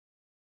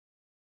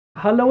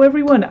Hello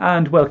everyone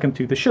and welcome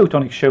to the Show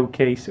Tonic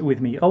Showcase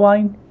with me,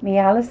 Owain. Me,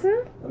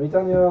 Alison. Me,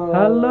 Daniel.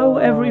 Hello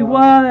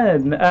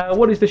everyone.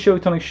 What is the Show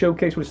Tonic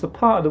Showcase? Well, it's the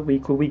part of the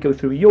week where we go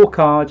through your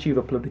cards. You've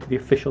uploaded to the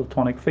official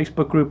Tonic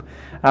Facebook group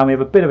and we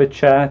have a bit of a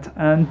chat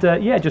and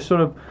just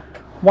sort of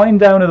wind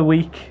down of the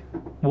week,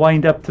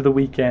 wind up to the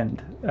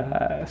weekend.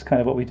 That's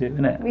kind of what we do,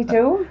 isn't it? We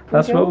do.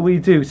 That's what we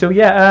do. So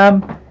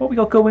what we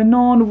got going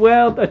on?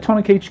 Well, at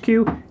Tonic HQ,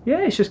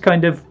 it's just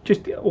kind of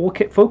all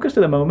kit focused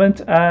at the moment.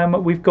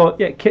 We've got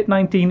Kit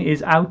 19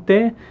 is out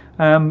there.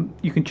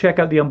 You can check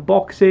out the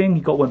unboxing.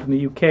 You got one from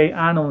the UK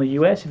and on the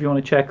US if you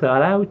want to check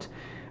that out.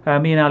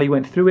 Me and Ali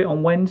went through it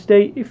on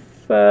Wednesday.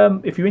 If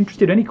you're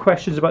interested, any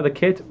questions about the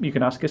kit, you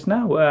can ask us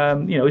now.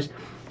 It's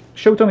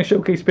Show Tonic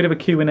Showcase, a bit of a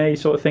Q&A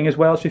sort of thing as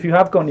well. So if you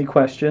have got any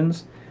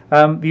questions.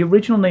 The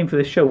original name for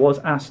this show was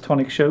Ask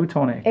Tonic Show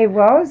Tonic. It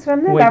was,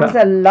 wasn't it? That was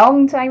a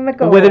long time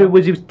ago. Whether it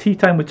was Tea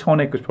Time with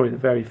Tonic was probably the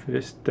very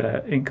first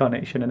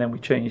incarnation, and then we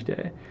changed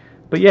it.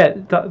 But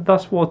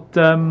that's what.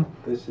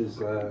 This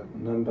is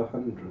number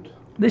 100.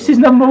 This is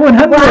number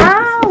 100.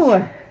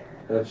 Wow!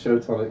 Show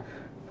Tonic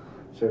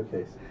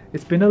Showcase.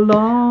 It's been a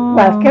long.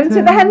 Welcome to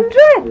the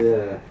 100.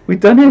 Yeah. We've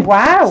done it.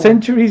 Wow.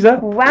 Centuries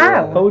up. Wow.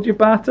 Yeah. Hold your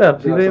bat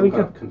up. See, there we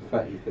go.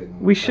 Confetti thing.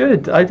 We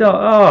should. I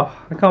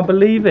can't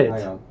believe it.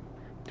 Hang on.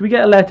 Do we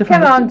get a letter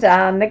from? Come on,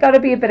 Dan. There got to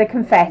be a bit of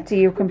confetti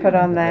you can put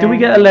on there. Do we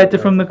get a letter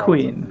from the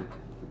Queen?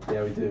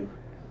 Yeah, we do.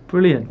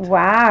 Brilliant.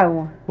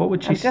 Wow. What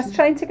would she? I'm just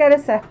trying to get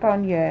us up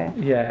on here.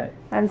 Yeah.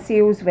 And see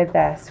who's with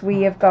us.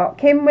 We have got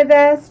Kim with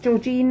us,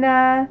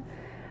 Georgina,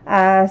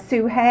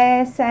 Sue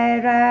Hare,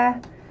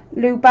 Sarah,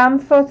 Lou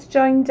Bamforth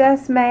joined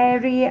us,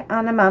 Mary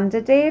and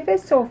Amanda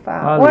Davis so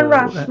far. Hello. Owen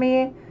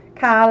Rashmi,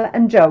 Carl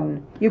and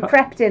Joan. You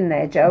crept in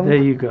there, Joan. There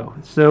you go.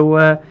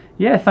 So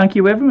thank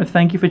you everyone.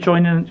 Thank you for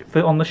joining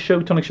on the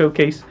Show Tonic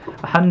Showcase.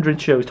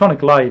 100 shows.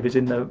 Tonic Live is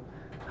in the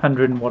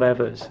 100 and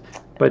whatevers.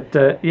 But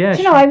Do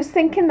you know, I was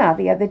thinking that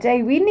the other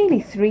day. We're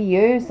nearly 3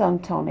 years on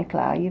Tonic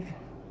Live.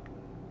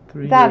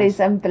 3 That years.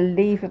 is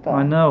unbelievable.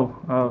 I know.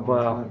 Oh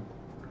well.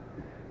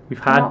 We've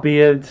had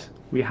beards.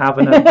 We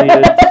haven't had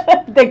beards.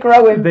 They're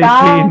growing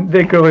back.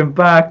 They're growing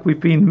back. It's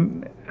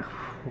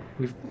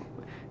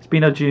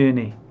been a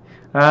journey.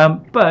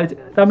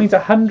 But that means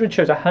 100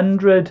 shows.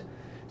 100.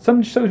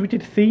 Some shows we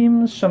did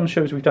themes. Some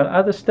shows we've done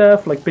other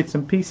stuff like bits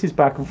and pieces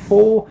back and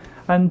forth.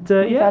 And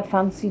We've had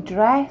fancy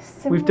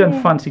dress. We've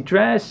done fancy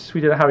dress. We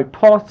did a Harry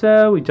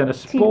Potter. We've done a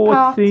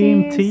sport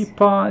theme, tea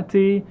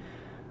party.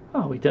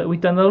 Oh, we've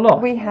done a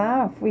lot. We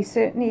have. We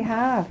certainly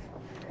have.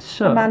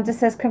 So Amanda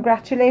says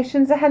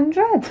congratulations,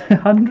 100.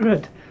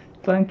 100.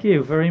 Thank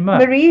you very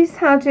much. Marie's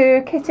had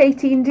her kit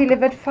 18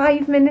 delivered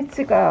 5 minutes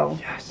ago.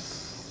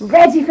 Yes.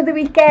 Ready for the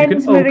weekend, You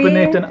can Marie. open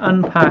it and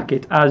unpack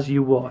it as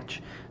you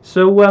watch.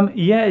 So what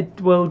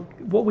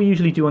we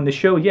usually do on the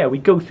show, we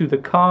go through the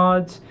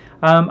cards.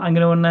 I'm going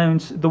to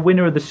announce the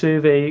winner of the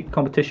survey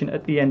competition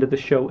at the end of the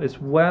show as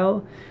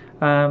well.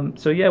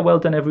 Well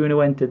done everyone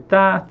who entered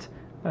that.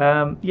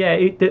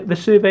 The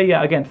survey,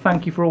 again,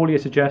 thank you for all your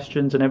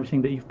suggestions and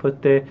everything that you've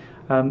put there.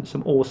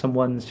 Some awesome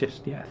ones,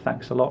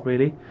 thanks a lot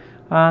really.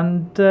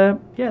 And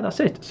that's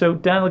it. So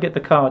Dan will get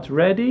the cards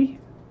ready.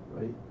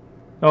 Wait.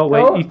 Oh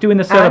wait, he's doing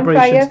the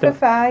celebration stuff. For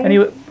 5.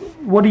 Anyway,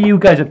 what are you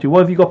guys up to?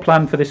 What have you got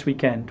planned for this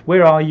weekend?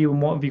 Where are you and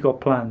what have you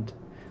got planned?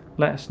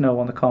 Let us know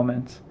on the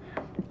comments.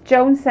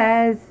 Joan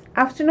says,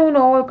 afternoon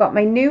all, got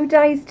my new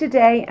dies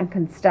today and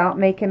can start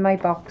making my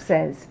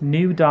boxes.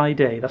 New die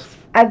day.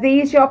 Are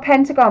these your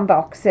Pentagon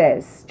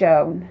boxes,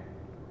 Joan?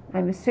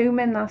 I'm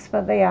assuming that's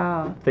what they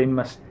are. They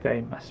must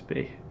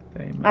be.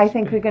 I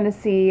think we're going to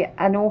see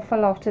an awful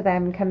lot of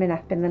them coming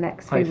up in the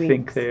next few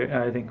weeks.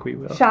 I think we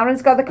will.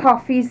 Sharon's got the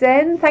coffees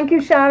in. Thank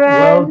you, Sharon.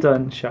 Well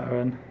done,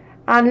 Sharon.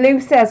 And Lou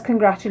says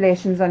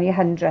congratulations on your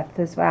 100th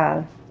as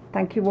well.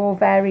 Thank you all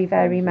very,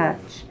 very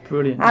much.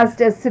 Brilliant. As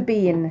does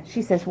Sabine.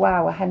 She says,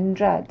 wow,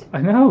 100.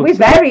 I know. We're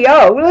very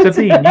old.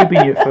 Sabine, you've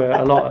been here for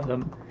a lot of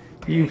them.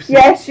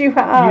 Yes, you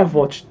have. You've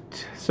watched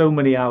so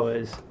many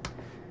hours.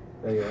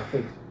 There you go.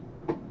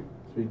 I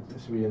think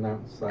should we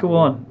announce that? Go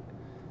on.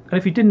 And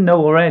if you didn't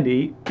know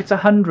already, it's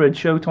 100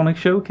 Show Tonic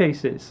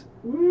Showcases.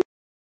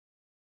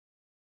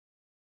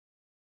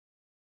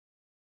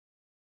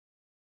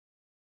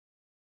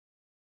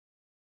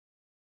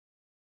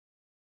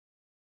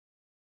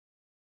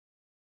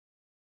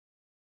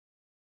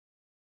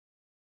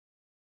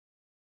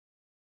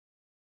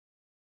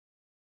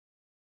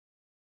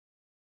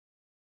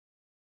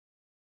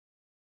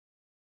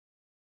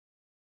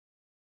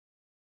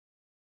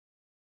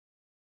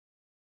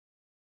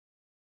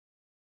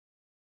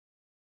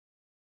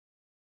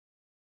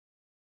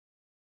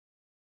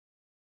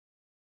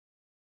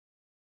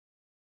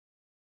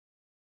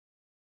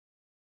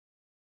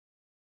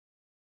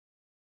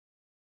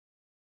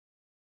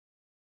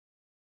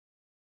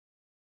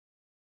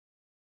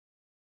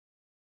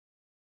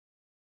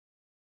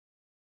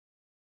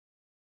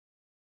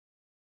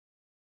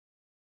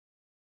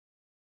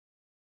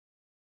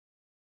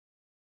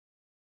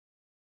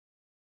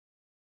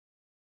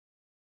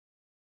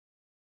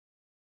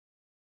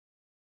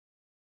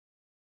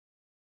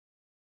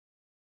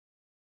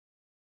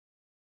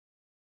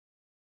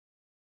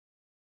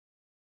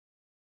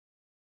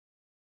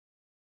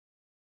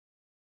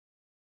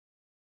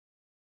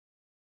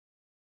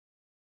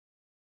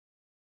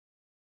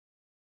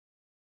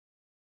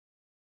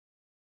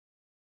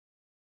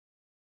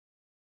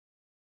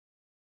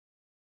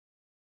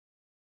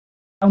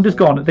 Sound is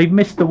gone. They've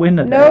missed the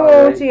winner. No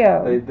there.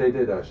 audio. They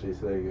did actually,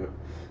 so there you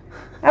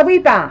go. Are we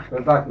back? We're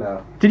back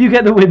now. Did you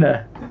get the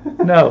winner?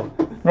 No.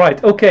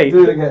 Right. Okay.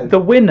 Do it again. The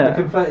winner.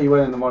 The confetti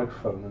went in the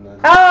microphone and then...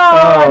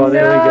 Oh,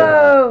 there we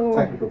no!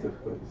 Technical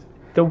difficulties.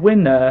 The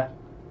winner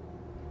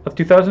of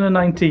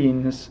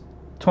 2019's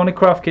Tonic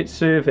Craft Kit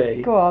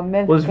survey Go on,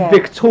 milk was it.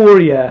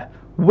 Victoria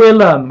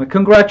Willem.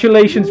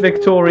 Congratulations,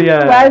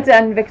 Victoria. Well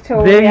done,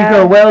 Victoria. There you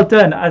go. Well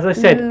done. As I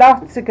said,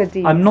 lots of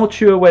goodies. I'm not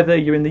sure whether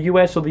you're in the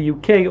US or the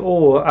UK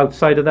or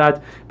outside of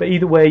that, but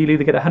either way, you'll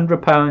either get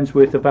 £100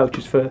 worth of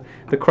vouchers for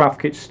the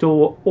Craft Kit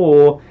store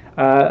or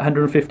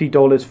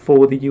 $150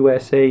 for the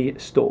USA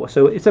store.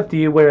 So it's up to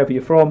you wherever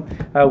you're from.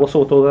 We'll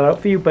sort all that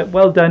out for you. But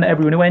well done,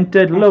 everyone who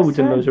entered. Loads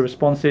and loads of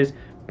responses.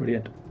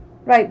 Brilliant.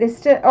 Right, there's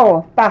still...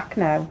 Oh, back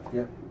now.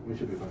 Yep, we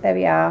should be back. There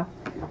we are.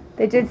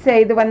 They did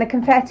say that when the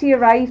confetti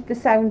arrived, the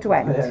sound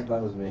went. Yeah,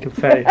 that was me.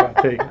 Confetti.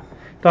 Right,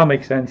 that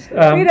makes sense.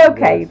 We're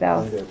okay,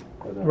 though.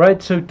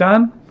 Right, so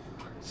Dan,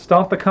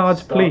 start the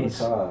cards, please.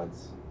 The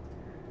cards.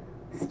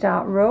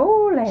 Start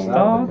rolling.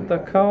 Start the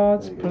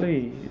cards,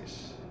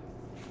 please.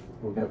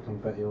 We'll get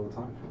confetti all the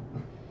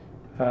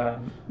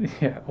time.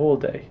 Yeah, all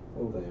day.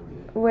 All day, every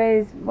day.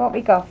 With what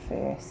we got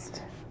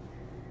first.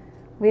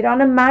 We're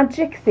on a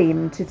magic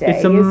theme today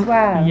It's as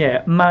well.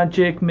 Yeah,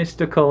 magic,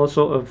 mystical,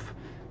 sort of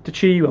to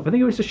cheer you up. I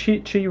think it was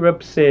to cheer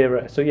up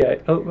Sarah. So yeah,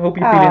 I hope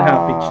you're feeling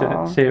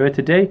happy, Sarah,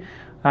 today.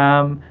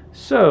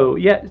 So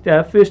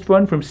yeah, first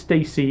one from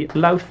Stacey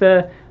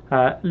Lowther.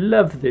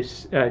 Love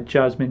this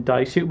jasmine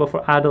dye, suitable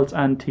for adults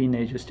and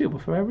teenagers, suitable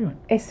for everyone.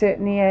 It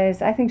certainly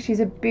is. I think she's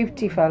a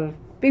beautiful,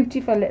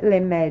 beautiful little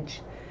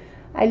image.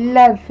 I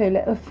love her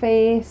little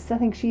face. I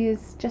think she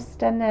is just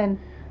stunning.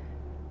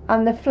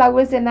 And the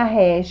flowers in her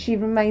hair, she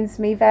reminds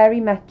me very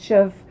much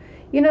of,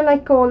 you know,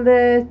 like all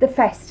the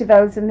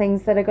festivals and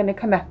things that are going to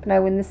come up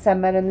now in the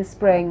summer and the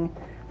spring.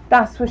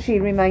 That's what she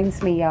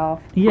reminds me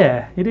of.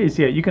 Yeah, it is.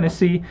 Yeah, you're going to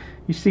see,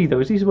 you see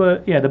those. These were,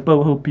 the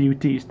boho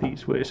beauties,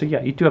 these were. So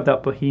yeah, you do have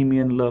that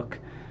bohemian look.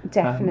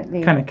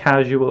 Definitely. Kind of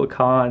casual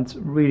cards.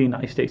 Really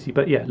nice, Stacey.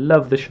 But yeah,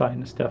 love the shine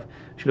and stuff.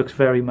 She looks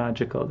very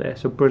magical there.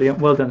 So brilliant.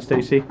 Well done,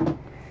 Stacey.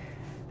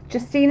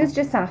 Justine has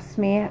just asked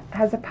me,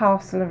 has a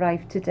parcel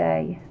arrived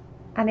today?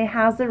 And it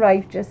has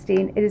arrived,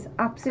 Justine. It is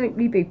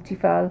absolutely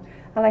beautiful.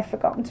 And I've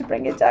forgotten to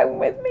bring it down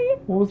with me.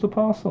 What was the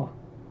parcel?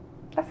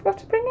 I forgot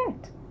to bring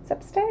it. It's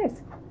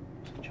upstairs.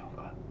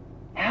 Chocolate.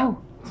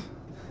 No.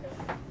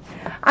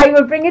 I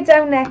will bring it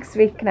down next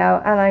week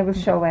now and I will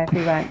show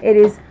everyone. It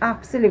is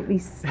absolutely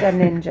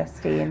stunning,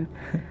 Justine.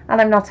 And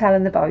I'm not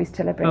telling the boys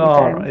till I bring it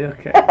down. Right,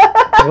 okay.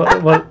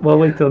 we'll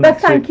wait till But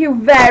next week. thank you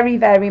very,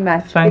 very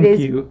much. Thank it is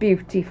you,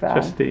 beautiful.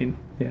 Justine.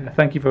 Yeah,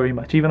 thank you very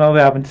much. Even though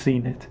I haven't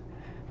seen it.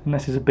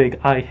 Unless it's a big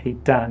I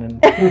hate Dan and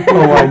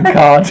Owen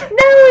card.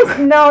 No, it's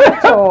not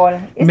at all.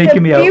 It's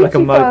Making me out like a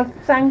mug.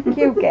 Thank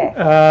you,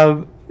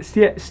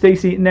 gift.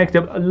 Stacey, next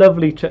up,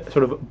 lovely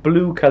sort of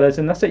blue colours,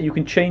 and that's it. You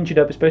can change it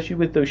up, especially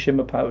with those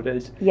shimmer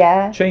powders.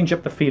 Yeah. Change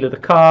up the feel of the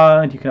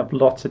card. You can have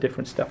lots of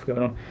different stuff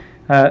going on.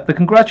 The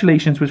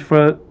congratulations was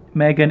for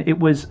Megan. It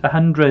was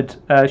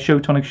 100 Show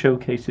Tonic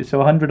showcases, so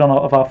 100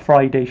 of our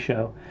Friday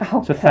show.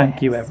 Oh, so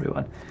thank you,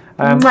 everyone.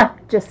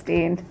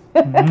 Justine.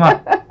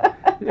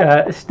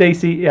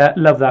 Stacey,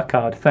 love that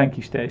card. Thank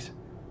you, Stace.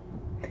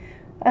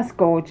 That's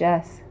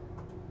gorgeous.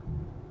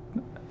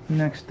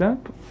 Next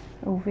up.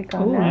 Oh, we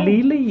got now.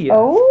 Lily.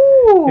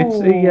 Oh.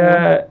 It's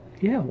a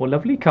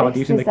lovely card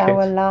using the kit. This is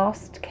our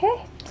last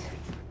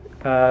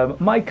kit.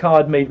 My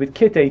card made with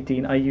kit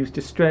 18. I used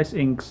Distress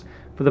inks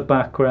for the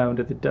background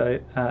of the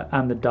die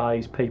and the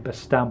dies, paper,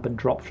 stamp and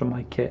drops from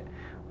my kit.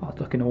 Oh, it's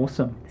looking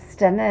awesome.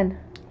 Stunning.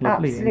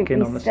 Lovely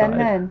inking on the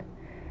stunning. side.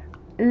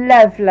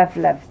 Love, love,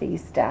 love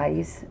these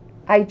dies.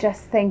 I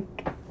just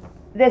think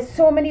there's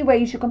so many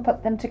ways you can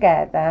put them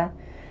together.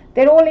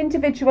 They're all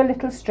individual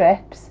little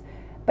strips,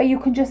 but you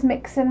can just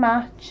mix and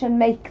match and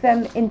make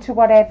them into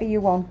whatever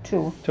you want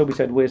to. Toby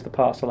said, "Where's the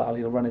parcel,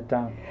 Ali? You'll run it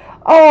down."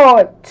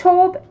 Oh,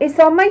 Tob, it's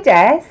on my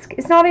desk.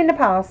 It's not in the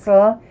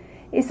parcel.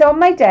 It's on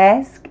my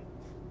desk.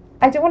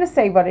 I don't want to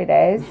say what it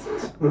is.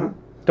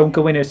 Don't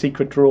go in a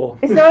secret drawer.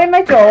 It's not in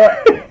my drawer.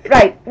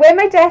 Right, where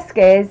my desk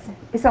is,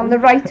 it's on the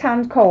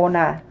right-hand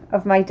corner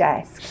of my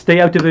desk. Stay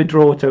out of her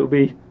drawer,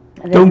 Toby.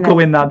 Don't go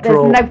in that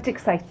drawer. There's not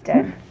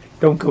exciting.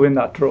 Don't go in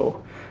that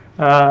drawer.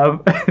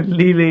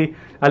 Lily,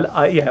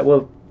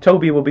 well,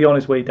 Toby will be on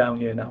his way down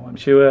here now, I'm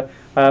sure.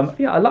 I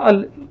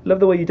love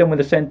the way you've done with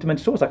the sentiment.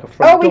 It's almost like a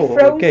front door.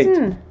 Are we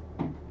frozen?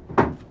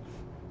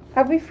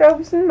 Have we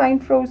frozen? Mine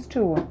froze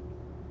too.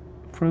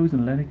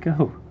 Frozen, let it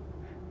go.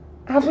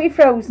 Have we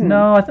frozen?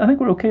 No, I think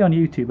we're okay on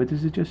YouTube, but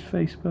is it just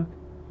Facebook?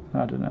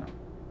 I don't know.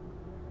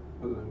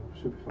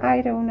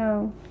 I don't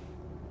know.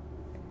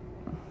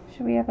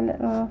 Should we have a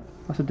little...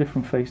 That's a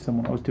different face than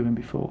what I was doing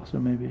before, so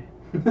maybe...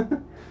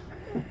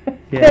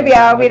 There we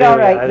are, we're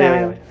alright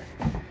now.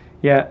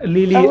 Yeah,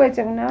 Lily, I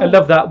don't know. I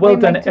love that. Well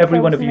done, every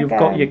one of you. You've You've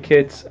got your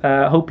kits.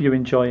 Hope you're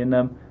enjoying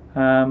them.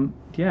 Hope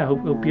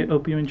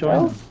you're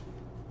enjoying them.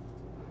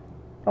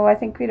 Oh, I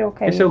think we're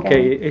okay. It's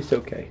okay. It's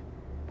okay.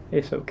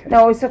 It's okay.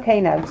 No, it's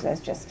okay now, says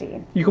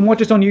Justine. You can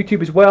watch us on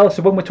YouTube as well.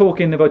 So when we're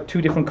talking about two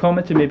different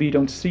comments and maybe you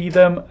don't see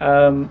them,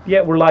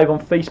 yeah, we're live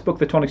on Facebook,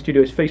 the Tonic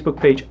Studios Facebook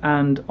page,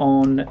 and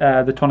on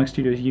the Tonic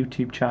Studios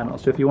YouTube channel.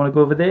 So if you want to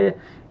go over there,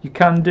 you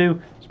can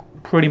do. It's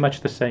pretty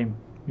much the same.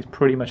 It's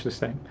pretty much the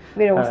same.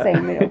 We're all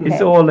same. We're okay.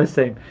 It's all the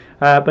same.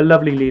 But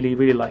lovely Lily,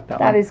 really like that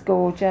one. That is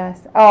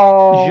gorgeous.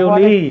 Oh,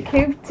 Jolie. what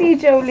a cutie,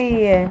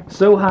 Jolie.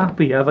 So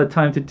happy I've had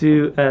time to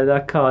do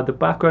that card. The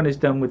background is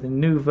done with the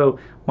Nuvo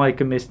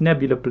Mica Mist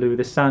Nebula Blue,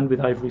 the sand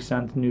with Ivory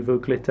Sand, Nuvo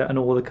Glitter, and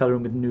all the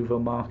colouring with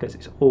Nuvo markers.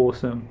 It's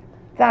awesome.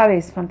 That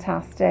is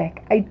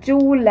fantastic. I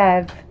do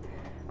love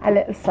a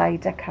little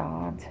slider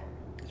card.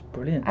 It's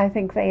brilliant. I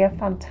think they are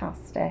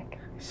fantastic.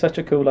 Such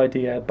a cool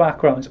idea.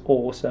 Background's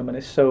awesome, and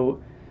it's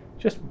so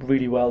just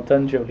really well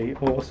done, Jolie.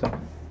 Awesome.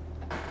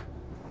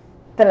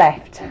 The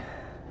left.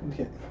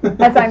 Okay.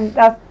 That's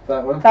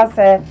that one? That's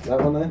it.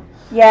 That one there?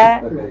 Yeah.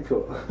 Okay,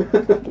 cool.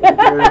 Thank you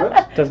very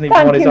much. Doesn't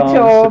even want his arms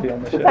to be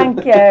on the show.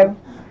 Thank you.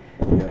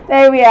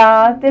 There we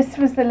are. This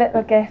was the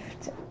little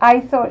gift. I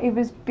thought it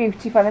was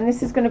beautiful, and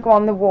this is going to go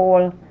on the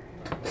wall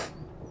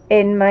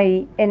in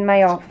my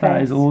office.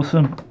 That is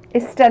awesome.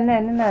 It's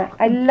stunning, isn't it?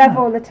 I love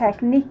all the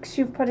techniques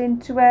you've put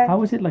into it.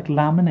 How is it like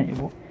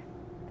laminated?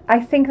 I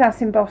think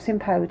that's embossing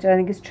powder. I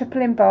think it's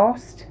triple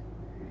embossed.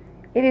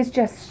 It is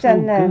just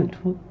stunning. So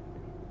good.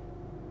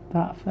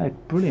 That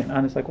effect, brilliant.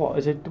 And it's like, what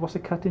is it? What's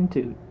it cut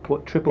into?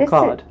 What, triple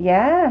card?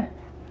 Yeah,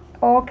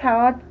 all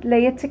card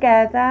layered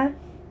together.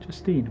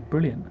 Justine,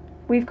 brilliant.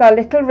 We've got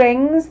little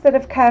rings that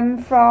have come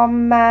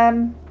from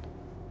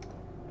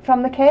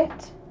the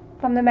kit,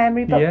 from the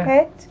memory book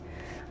kit.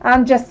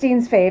 And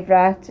Justine's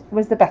favourite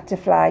was the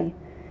butterfly.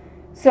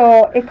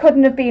 So it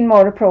couldn't have been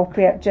more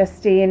appropriate,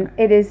 Justine.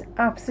 It is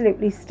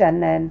absolutely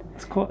stunning.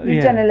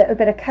 You've done a little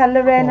bit of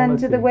colouring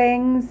under the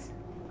wings.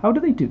 How do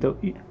they do that?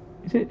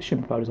 Is it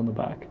shimmer powders on the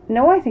back?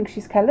 No, I think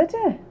she's coloured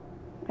it.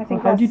 I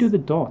think. How do you do the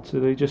dots? Are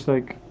they just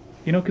like,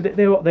 you know, because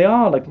they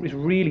are like, it's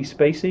really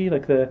spacey,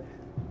 like the.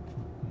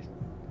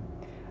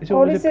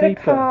 Or is it a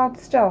card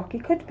stock?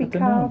 It could be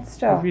card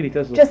stock. It really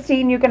does look.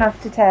 Justine, you're going to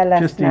have to tell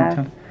us now.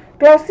 Justine,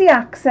 glossy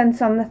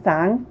accents on the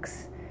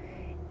thanks.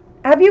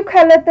 Have you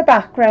coloured the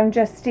background,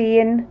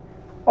 Justine,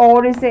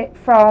 or is it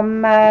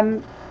from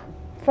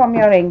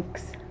your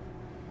inks?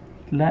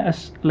 Let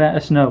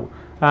us know.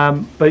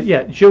 But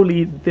yeah,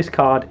 Jolie, this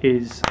card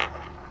is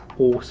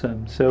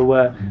awesome.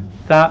 So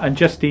that, and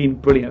Justine,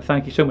 brilliant.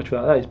 Thank you so much for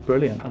that. That is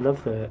brilliant. I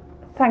love the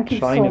Thank you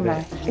shine so of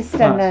much. it. It's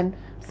stunning.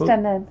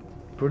 Stunning.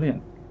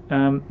 Brilliant.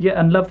 Yeah,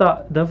 and love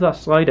that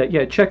slider.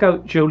 Yeah, check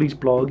out Jolie's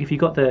blog. If you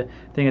got the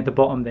thing at the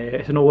bottom there,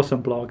 it's an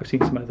awesome blog. I've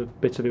seen some other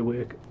bits of her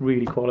work,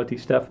 really quality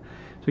stuff.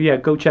 So yeah,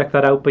 go check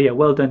that out. But yeah,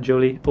 well done,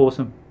 Jolie.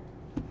 Awesome.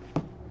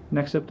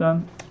 Next up,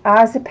 Dan.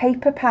 As a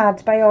paper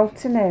pad by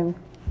Altenew.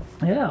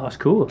 Yeah, that's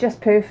cool.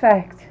 Just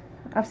perfect.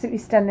 Absolutely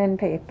stunning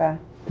paper.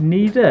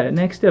 Neither.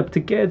 Next up,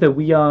 together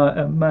we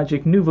are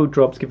Magic Nuvo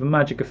Drops. Give a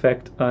magic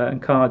effect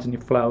and cards in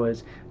your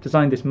flowers.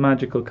 Designed this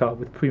magical card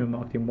with premium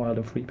marketing, wild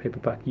and free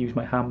paperback. Use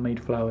my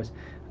handmade flowers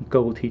and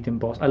gold heat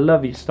emboss. I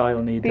love your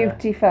style, Neither.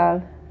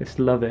 Beautiful. Just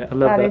love it. I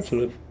love that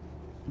sort of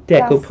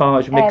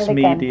decoupage mixed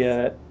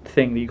media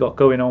thing that you got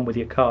going on with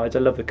your cards. I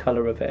love the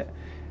colour of it.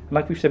 And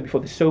like we've said before,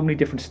 there's so many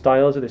different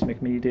styles of this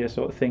mixed media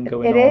sort of thing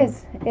going on. It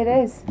is. It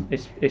is.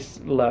 It's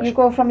lush. You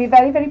go from your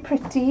very, very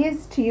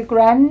pretties to your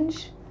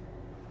grunge.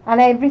 And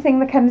everything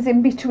that comes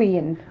in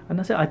between. And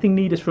that's it. I think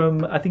Need's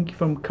from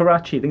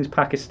Karachi. I think it's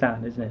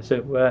Pakistan, isn't it?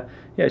 So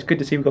yeah, it's good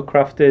to see we've got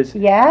crafters.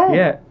 Yeah.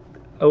 Yeah.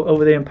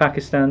 Over there in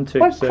Pakistan too.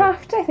 Well,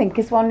 craft, I think,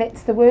 is what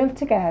knits the world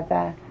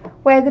together.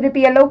 Whether it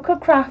be a local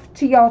craft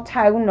to your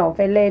town or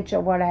village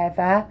or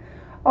whatever,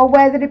 or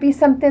whether it be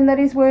something that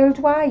is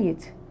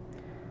worldwide.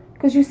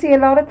 Because you see a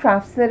lot of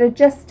crafts that are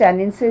just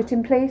done in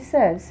certain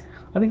places.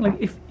 I think,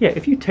 like,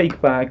 if you take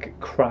back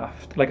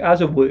craft, like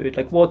as a word,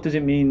 like what does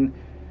it mean?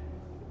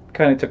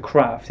 Kind of to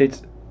craft,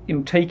 it's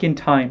taking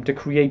time to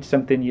create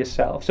something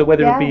yourself. So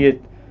whether it be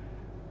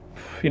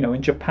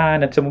in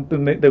Japan, and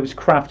those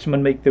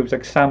craftsmen make those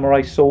like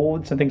samurai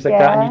swords and things like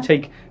that, and you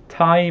take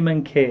time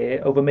and care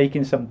over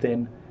making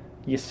something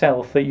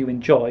yourself that you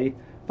enjoy.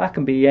 That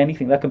can be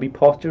anything. That can be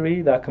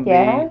pottery. That can be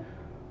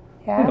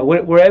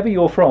wherever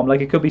you're from. Like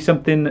it could be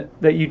something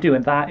that you do,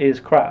 and that is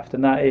craft,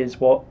 and that is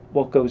what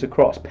goes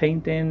across.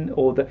 Painting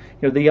or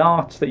the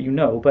arts that you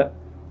know, but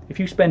if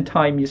you spend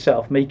time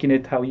yourself making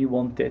it how you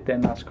want it, then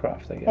that's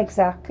craft, I guess.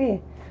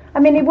 Exactly. I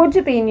mean, it would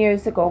have been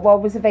years ago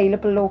what was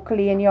available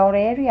locally in your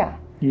area.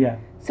 Yeah.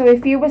 So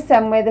if you were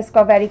somewhere that's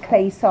got very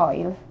clay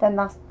soil, then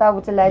that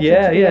would have led you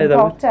to the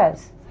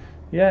importers.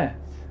 Yeah,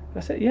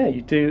 that's it. Yeah,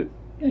 you do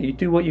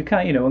what you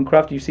can. In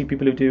craft you see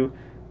people who do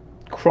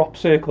crop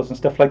circles and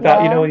stuff like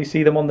that. And you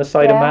see them on the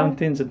side of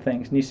mountains and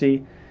things, and you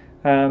see.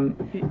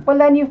 Well,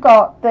 then you've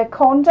got the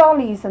corn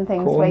dollies and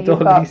things where you've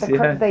got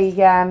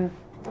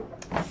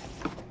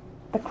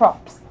the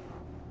crops,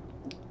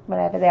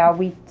 whatever they are,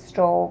 wheat,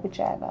 straw,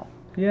 whichever.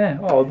 Yeah,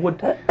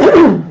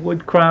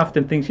 woodcraft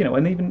and things,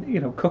 and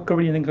even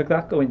cookery and things like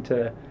that go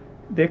into.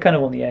 They're kind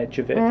of on the edge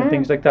of it and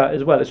things like that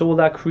as well. It's all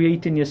that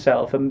creating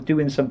yourself and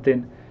doing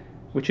something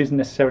which isn't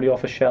necessarily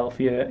off a shelf.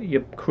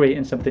 You're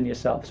creating something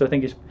yourself. So I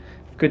think it's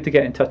good to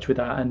get in touch with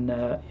that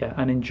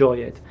and enjoy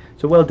it.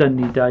 So well done,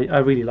 Nida. I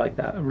really like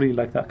that. I really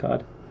like that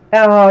card.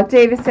 Oh,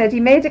 David said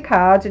he made a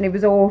card and it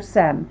was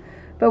awesome,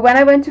 but when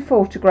I went to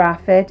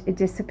photograph it, it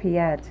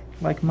disappeared.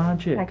 Like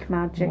magic. Like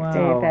magic, Wow.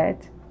 David.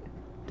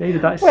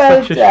 David, that is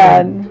Well such a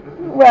done.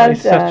 shame. Well That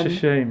is done. such a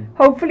shame.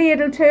 Hopefully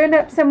it'll turn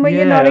up somewhere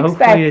you're not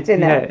hopefully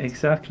expecting yeah, it.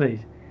 exactly.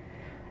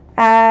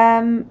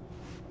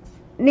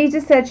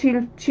 Nita said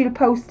she'll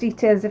post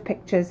details of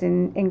pictures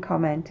in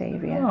comment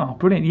area. Oh,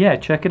 brilliant! Yeah,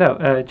 check it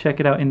out. Check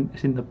it out in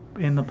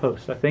the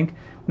post, I think.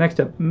 Next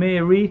up,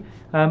 Mary.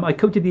 I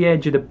coated the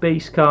edge of the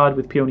base card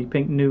with Peony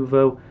Pink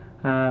Nouveau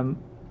and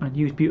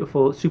used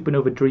beautiful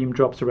Supernova Dream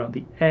drops around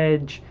the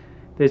edge.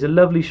 There's a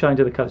lovely shine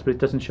to the colours, but it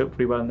doesn't show up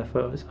very well in the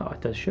photos. Oh,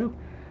 it does show.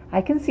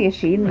 I can see a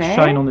sheen there.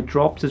 Shine on the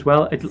drops as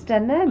well.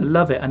 Stunning. I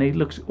love it, and it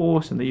looks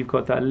awesome that you've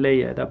got that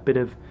layer, that bit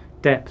of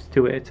depth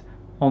to it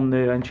on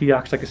there, and she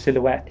acts like a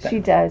silhouette. She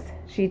does.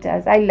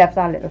 I love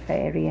that little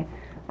fairy.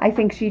 I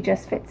think she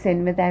just fits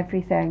in with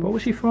everything. What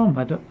was she from?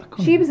 I can't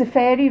She was a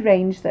fairy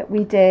range that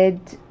we did,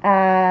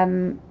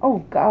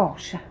 oh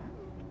gosh,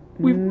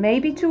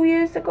 maybe 2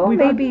 years ago,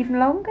 maybe even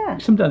longer.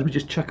 Sometimes we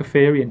just chuck a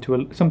fairy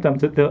into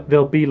sometimes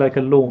there'll be like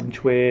a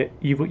launch where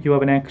you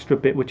have an extra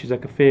bit which is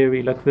like a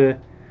fairy, like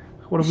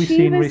what have we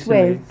seen recently?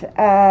 She was with,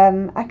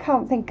 I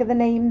can't think of the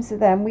names of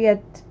them. We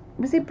had,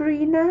 was it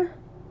Brina?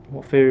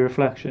 What, Fairy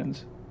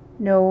Reflections?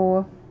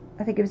 No,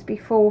 I think it was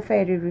before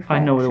Fairy Reflections. I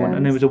know the one,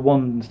 and there was a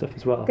wand and stuff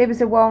as well. There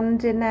was a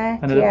wand in there,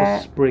 and a little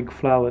sprig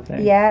flower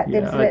thing. Yeah,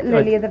 there was a little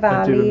Lily of the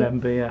Valley. I do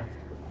remember, yeah.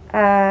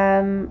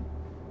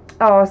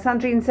 Oh,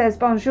 Sandrine says,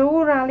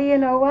 bonjour, Ali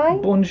and OI.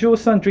 Bonjour,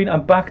 Sandrine.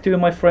 I'm back doing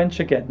my French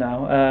again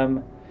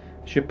now.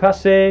 Je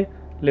passais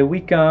le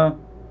week-end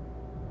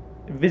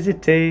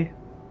visiter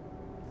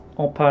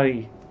en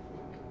Paris.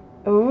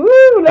 Ooh,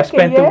 look I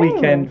spent at the you.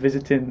 weekend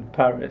visiting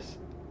Paris.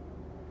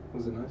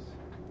 Was it nice?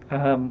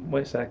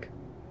 Wait a sec.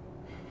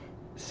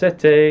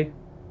 C'était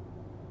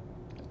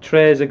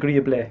très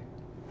agréable.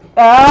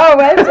 Oh,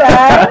 well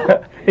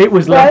done. It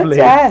was Well lovely.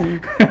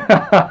 done.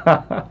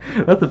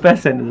 That's the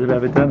best sentence I've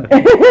ever done.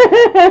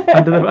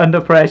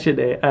 Under pressure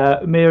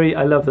there. Mary,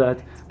 I love that.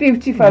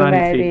 Beautiful,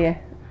 Magnifique.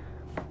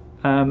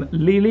 Mary.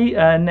 Lily,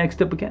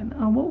 next up again.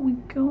 Oh, what we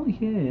got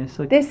here? It's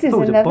like, This is it's a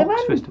another box,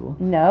 one. first of all.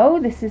 No,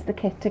 this is the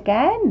kit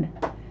again.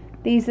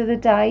 These are the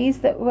dies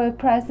that were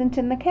present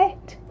in the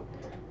kit.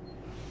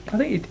 I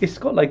think it's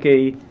got like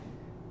a...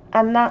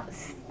 And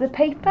that's the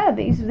paper.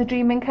 These are the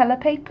Dream in Colour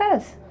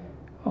papers.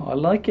 Oh, I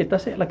like it.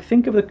 That's it. Like,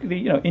 think of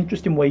the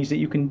interesting ways that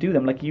you can do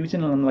them. Like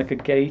using them like a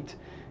gate,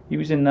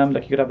 using them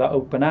like you could have that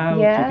open out.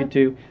 Yeah. You could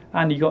do,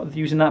 and you got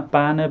using that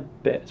banner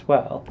bit as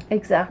well.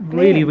 Exactly.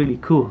 Really, really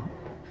cool.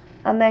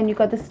 And then you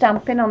got the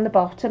stamping on the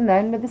bottom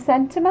then with the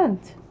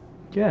sentiment.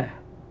 Yeah.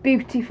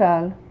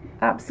 Beautiful.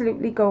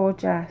 Absolutely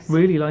gorgeous.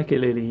 Really like it,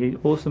 Lily.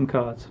 Awesome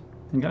cards.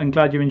 I'm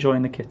glad you're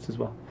enjoying the kits as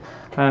well.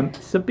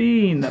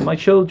 Sabine, my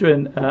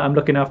children, I'm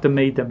looking after,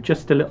 made them.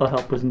 Just a little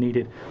help was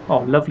needed. Oh,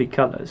 lovely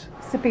colours.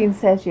 Sabine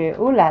says you,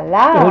 ooh la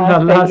la. Oh la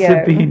la, for you.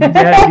 Sabine.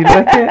 Yeah, you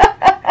like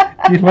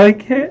it? You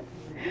like it?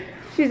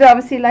 She's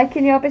obviously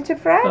liking your bit of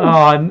French.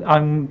 Oh,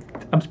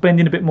 I'm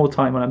spending a bit more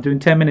time on it. I'm doing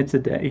 10 minutes a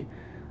day,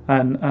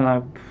 and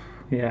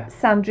yeah.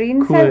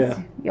 Sandrine Cool, says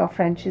yeah. your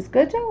French is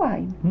good,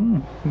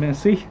 Owain.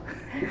 Merci.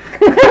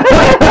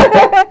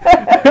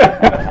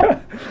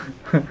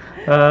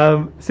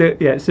 So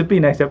yeah,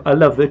 Sabine next up. I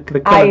love the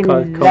colour I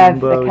card love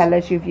combos. the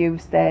colours you've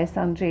used there,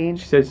 Sandrine.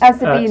 She says,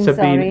 Sabine,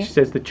 sorry. She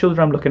says the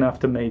children I'm looking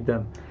after made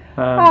them.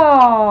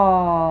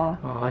 Oh,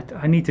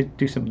 I need to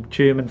do some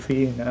German for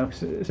you now,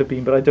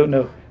 Sabine, but I don't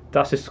know.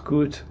 Das ist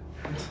gut.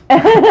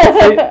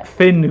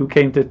 Finn, who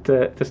came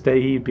to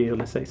stay, he'd be able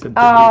to say something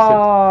decent.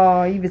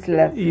 oh, he was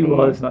lovely. He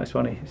was nice,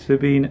 wasn't he?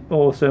 Sabine,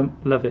 awesome,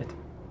 love it.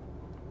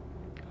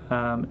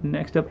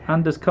 Next up,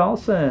 Anders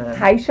Carlson.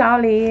 Hi,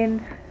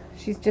 Charlene.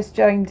 She's just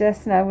joined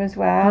us now as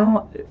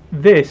well. Oh,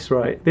 this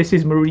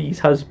is Marie's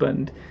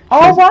husband. Oh,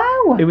 Says,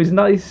 wow. It was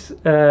nice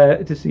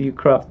to see you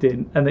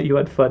crafting and that you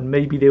had fun.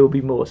 Maybe there will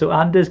be more. So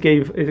Anders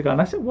gave it a go,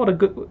 and I said, what a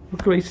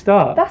great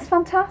start. That's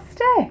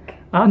fantastic.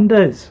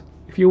 Anders,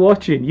 if you're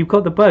watching, you've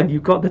got the bug,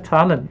 you've got the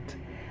talent.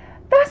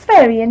 That's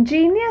very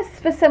ingenious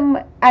for some.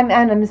 And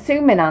I'm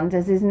assuming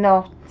Anders is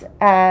not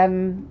a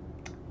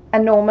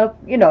normal,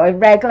 a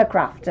regular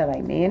crafter.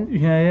 I mean,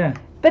 Yeah.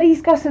 but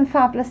he's got some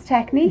fabulous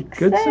techniques.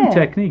 Good, there. some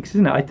techniques,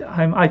 isn't it?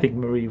 I think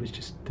Marie was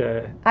just.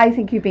 I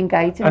think you've been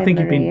guiding him. I think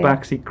you've been Maria.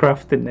 backseat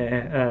crafting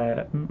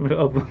there,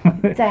 over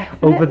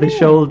Definitely. the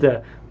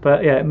shoulder.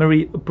 But yeah,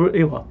 Marie,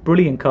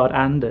 brilliant card.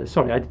 Anders,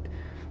 sorry, I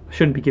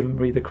shouldn't be giving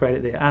Marie the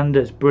credit there.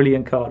 Anders,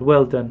 brilliant card.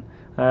 Well done,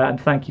 and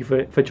thank you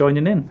for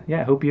joining in.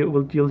 Yeah, I hope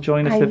you'll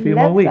join us I a few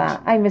love more weeks.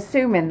 that. I'm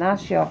assuming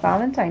that's your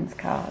Valentine's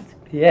card.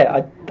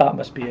 Yeah, that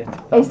must be it.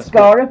 It's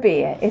gotta be.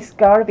 It's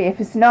gotta be. If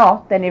it's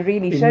not, then it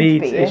really should be.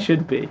 It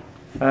should be.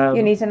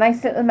 You need a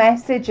nice little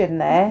message in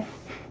there.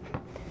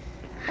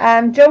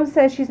 Jo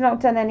says she's not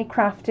done any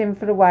crafting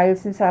for a while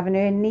since having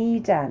her knee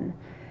done.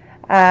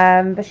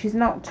 But she's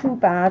not too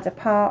bad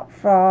apart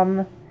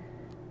from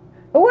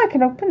Oh, I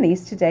can open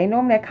these today.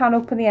 Normally I can't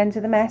open the end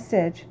of the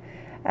message.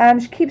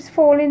 She keeps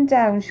falling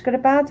down. She's got a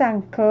bad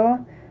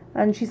ankle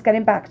and she's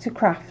getting back to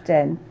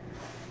crafting.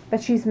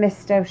 But she's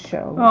missed our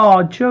show.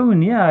 Oh,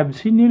 Joan, yeah, I haven't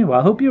seen you in a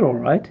while. I hope you're all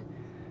right.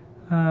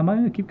 I'm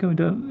going to keep going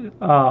down.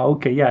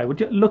 Okay, yeah. Well,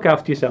 look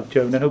after yourself,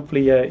 Joan, and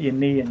hopefully your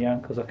knee and your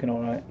ankle's looking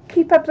all right.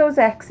 Keep up those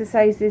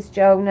exercises,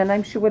 Joan, and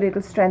I'm sure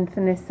it'll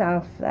strengthen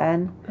itself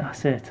then.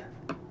 That's it.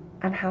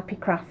 And happy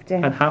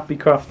crafting. And happy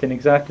crafting,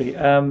 exactly.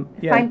 Yeah.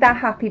 Find that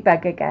happy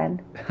bug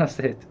again. That's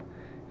it.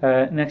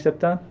 Next up,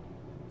 Dan.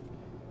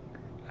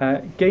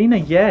 Gainer,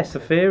 yes, a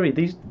fairy.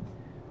 These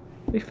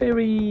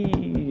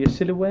fairy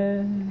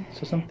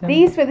silhouettes or something?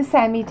 These were the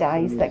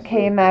semi-dies that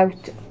came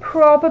out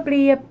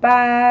probably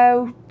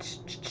about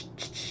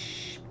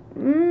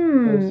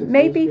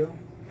maybe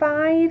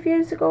 5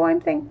 years ago,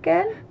 I'm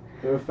thinking.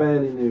 They were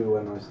fairly new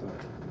when I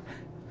started.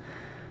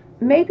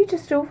 Maybe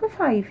just over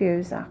 5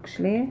 years,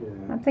 actually.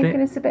 Yeah. I'm thinking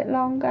it's a bit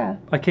longer.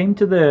 I came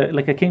to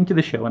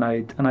the show and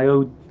I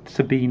owed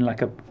Sabine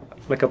like a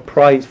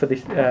prize for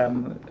this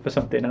for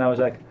something, and I was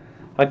like,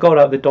 I got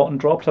out the dot and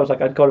drops. I was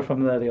like, I'd got it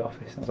from the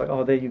office. I was like,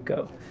 oh, there you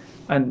go.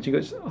 And she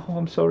goes, oh,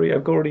 I'm sorry,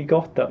 I've already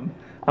got them.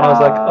 And I was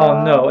like,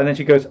 oh no. And then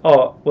she goes,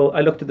 oh, well, I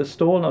looked at the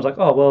stall and I was like,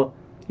 oh, well,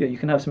 yeah, you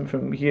can have something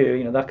from here.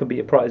 You know, that could be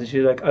a prize. And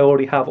she's like, I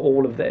already have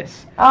all of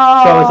this. So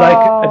I was like,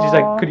 and she's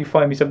like, could you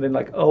find me something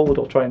like old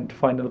or try and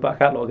find in the back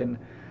catalogue? And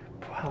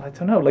well, I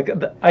don't know. Like,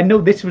 I know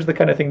this was the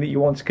kind of thing that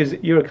you want because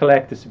you're a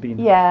collector, Sabine.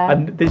 Yeah.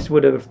 And this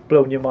would have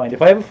blown your mind.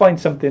 If I ever find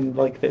something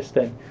like this,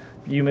 then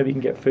you maybe can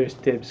get first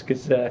dibs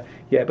because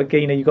but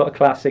Gainer, you got a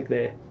classic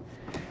there.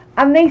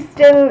 And they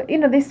still,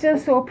 they're still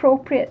so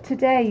appropriate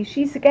today.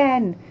 She's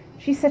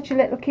such a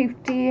little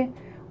cutie,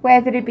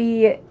 whether it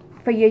be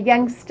for your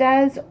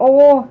youngsters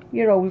or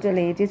your older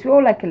ladies. We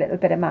all like a little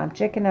bit of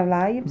magic in our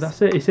lives.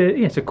 That's it.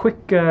 It's a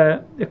quick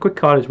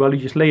card as well. You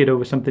just lay it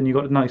over something. You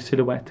got a nice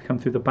silhouette to come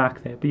through the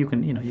back there. But you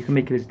can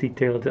make it as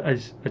detailed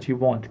as you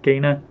want.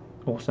 Gainer,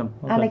 awesome.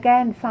 Well and done.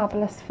 again,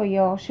 fabulous for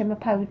your shimmer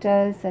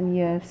powders and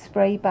your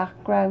spray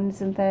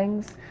backgrounds and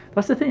things.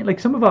 That's the thing. Like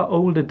some of our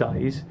older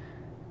dyes,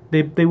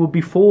 they were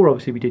before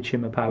obviously we did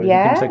shimmer powders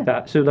and things like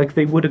that. So like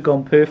they would have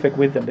gone perfect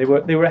with them. They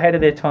were ahead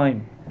of their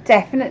time.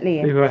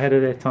 Definitely. They were ahead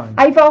of their time.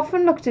 I've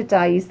often looked at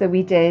dyes that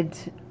we did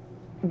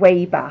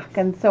way back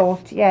and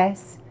thought,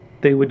 yes,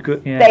 they would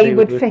go. Yeah, they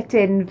would fit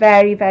in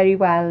very, very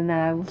well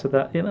now. So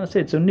that's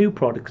it. So new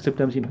products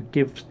sometimes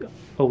give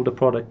older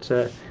products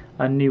a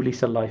new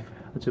lease of life,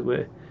 as it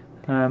were.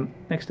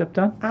 Next up,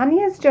 Dan.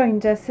 Anya's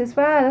joined us as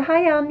well.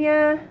 Hi,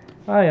 Anya.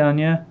 Hi,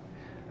 Anya.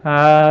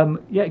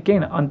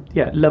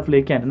 Lovely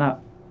again, and that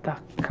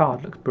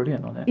card looks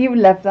brilliant on it. You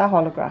love that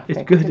holographic.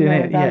 It's good, isn't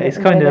it? Yeah, it's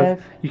kind of,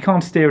 you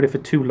can't stare at it for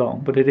too long,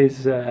 but it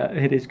is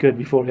good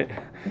before it.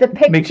 The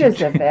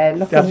pictures of it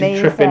look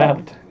amazing. Tripping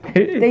out.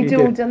 They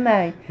do, don't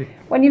they?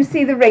 When you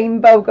see the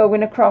rainbow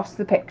going across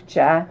the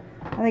picture,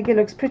 I think it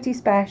looks pretty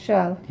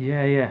special.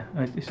 Yeah.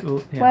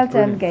 Well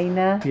done,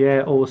 Gainer.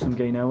 Yeah, awesome,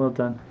 Gainer. Well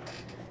done.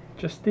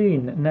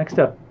 Justine, next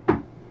up.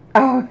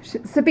 Oh,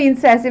 Sabine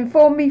says,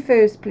 inform me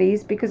first,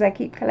 please, because I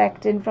keep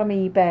collecting from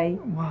eBay.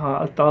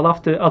 Wow,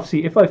 I'll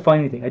see if I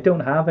find anything. I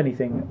don't have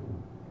anything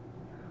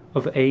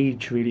of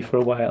age really for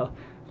a while.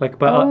 I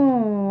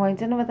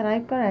don't know whether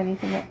I've got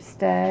anything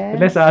upstairs.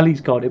 Unless Ali's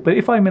got it. But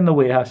if I'm in the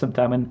warehouse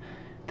sometime and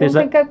there's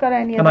I've got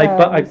any of those.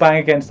 I those. bang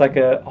against like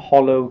a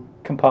hollow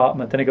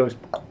compartment, and it goes,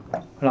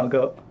 and I'll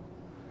go,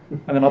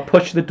 and then I'll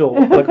push the door,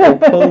 like I'll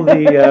pull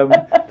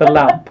the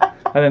lamp,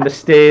 and then the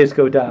stairs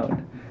go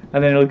down.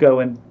 And then he'll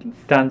go and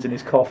Dan's in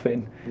his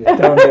coffin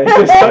down there.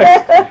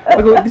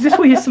 I go, is this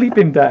where you're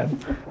sleeping, Dan?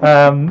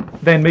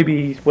 Then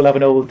maybe we'll have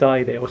an old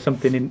die there or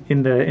something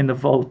in the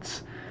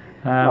vaults.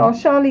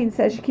 Charlene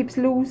says she keeps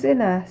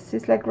losing us.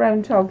 It's like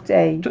Groundhog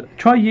Day.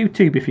 Try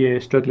YouTube if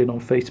you're struggling on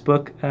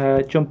Facebook.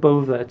 Jump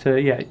over to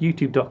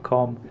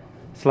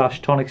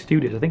youtube.com/Tonic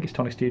Studios. I think it's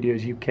Tonic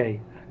Studios UK. I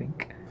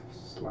think.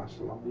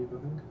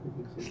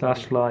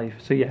 /live, /live.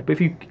 So yeah, but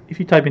if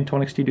you type in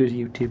Tonic Studios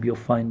YouTube, you'll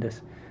find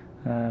us.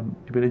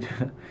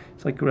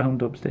 It's like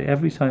Groundhog Day.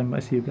 Every time I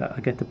see that,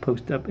 I get to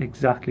post up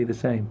exactly the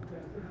same.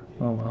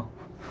 Oh well.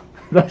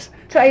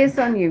 Try us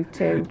on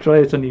YouTube.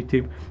 Try us on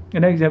YouTube.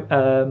 An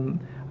example,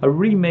 a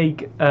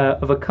remake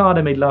of a card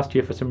I made last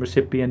year for some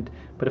recipient,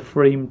 but a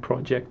frame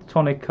project.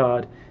 Tonic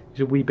card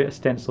is a wee bit of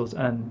stencils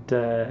and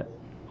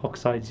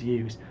oxides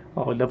used.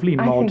 Oh, lovely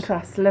mod. I think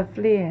that's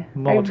lovely.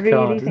 Mod I really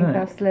card, think isn't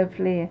that's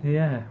lovely.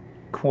 Yeah,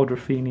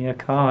 Quadrophenia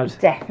card.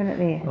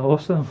 Definitely.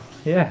 Awesome.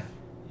 Yeah.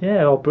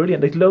 Oh,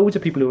 brilliant. There's loads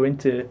of people who are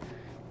into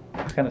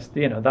that kind of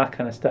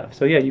stuff.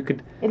 So yeah, you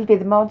could. It'll be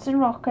the mods and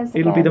rockers.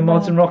 It'll be the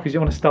mods and rockers. You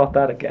want to start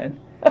that again?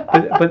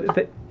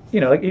 but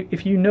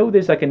if you know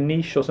there's like a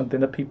niche or something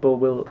that people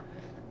will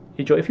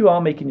enjoy. If you are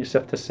making your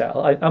stuff to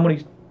sell, I'm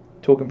only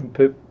talking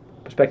from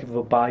perspective of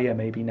a buyer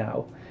maybe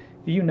now.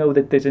 You know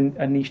that there's a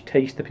niche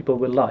taste that people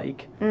will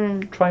like.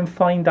 Try and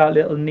find that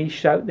little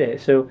niche out there.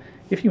 So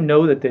if you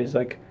know that there's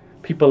like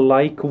people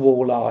like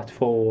wall art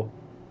for,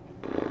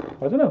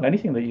 I don't know,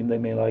 anything that they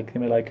may like. They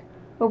may like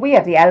Well, we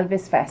have the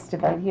Elvis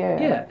Festival here.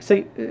 Yeah,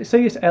 say it's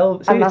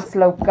Elvis. And that's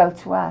local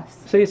to us.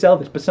 Say it's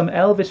Elvis, but some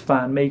Elvis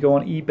fan may go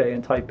on eBay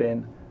and type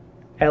in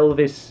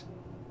Elvis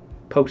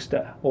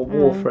poster or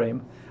wall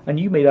frame, and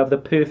you may have the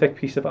perfect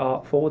piece of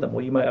art for them,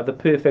 or you might have the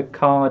perfect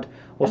card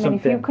or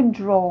something. If you can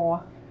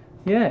draw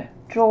your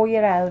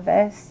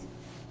Elvis,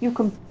 you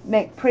can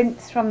make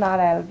prints from that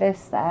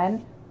Elvis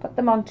then, put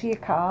them onto your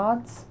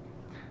cards.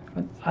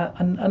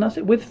 And that's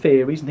it with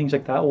fairies and things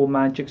like that, or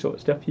magic sort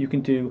of stuff. You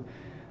can do,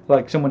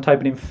 like someone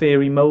typing in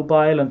fairy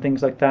mobile and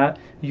things like that.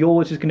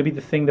 Yours is going to be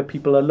the thing that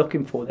people are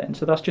looking for then.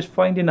 So that's just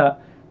finding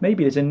that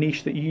maybe there's a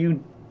niche that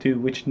you do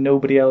which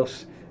nobody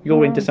else,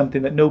 you're into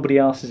something that nobody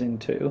else is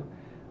into,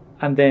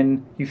 and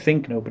then you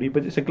think nobody,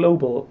 but it's a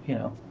global,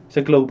 it's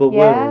a global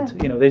world.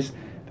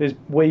 There's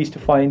ways to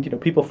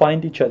find, people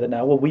find each other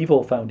now. Well, we've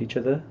all found each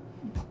other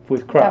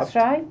with craft. That's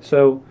right.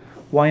 So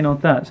why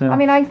not that? So, I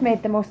mean, I've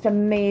made the most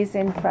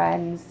amazing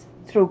friends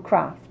through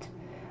craft.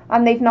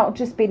 And they've not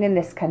just been in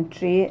this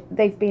country,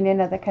 they've been in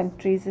other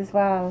countries as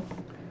well.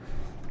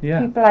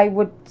 Yeah. People I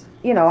would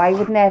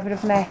never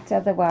have met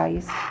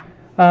otherwise.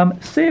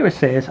 Sarah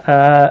says,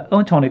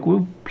 Tonic,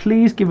 will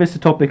please give us a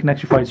topic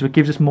next Friday so it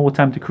gives us more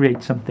time to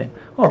create something.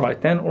 All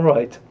right then, all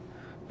right.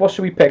 What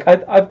should we pick?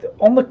 I've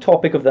on the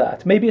topic of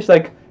that, maybe it's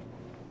like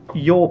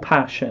your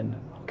passion,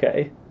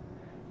 okay?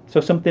 So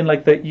something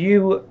like that,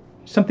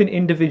 something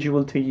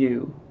individual to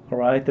you, all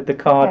right, that the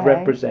card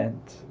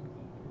represents.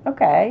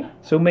 Okay.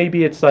 So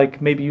maybe it's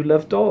like, maybe you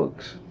love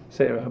dogs,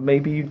 Sarah.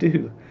 Maybe you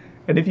do.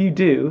 And if you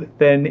do,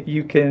 then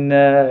you can,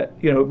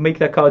 make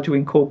that card to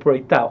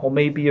incorporate that. Or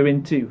maybe you're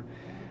into,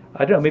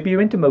 I don't know, maybe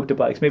you're into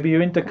motorbikes. Maybe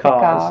you're into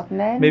cars.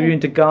 Maybe you're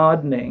into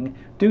gardening.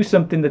 Do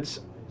something that's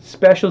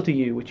special to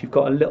you, which you've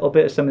got a little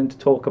bit of something to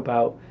talk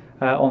about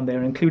on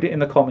there. Include it in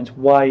the comments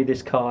why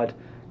this card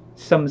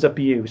sums up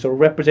you. So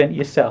represent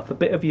yourself, a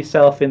bit of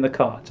yourself in the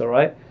cards, all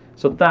right?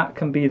 So that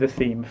can be the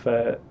theme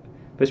for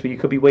this week. It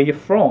could be where you're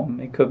from.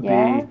 It could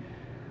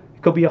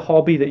be a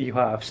hobby that you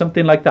have,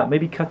 something like that.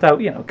 Maybe cut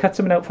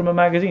something out from a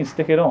magazine,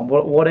 stick it on,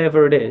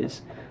 whatever it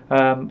is.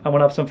 And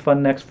we'll have some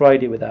fun next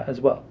Friday with that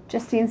as well.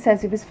 Justine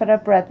says it was for her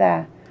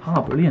brother.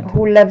 Ah, brilliant.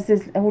 Who loves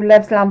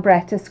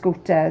Lambretta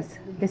scooters.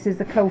 This is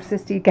the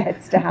closest he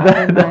gets to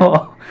having them.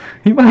 No,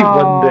 he might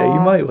one day. He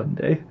might one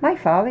day. My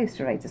father used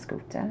to ride a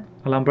scooter.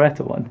 A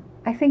Lambretta one.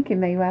 I think it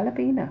may well have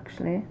been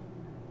actually.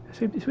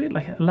 It's weird,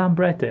 like a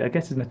Lambretta. I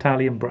guess it's an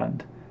Italian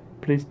brand,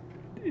 but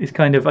it's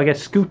kind of, I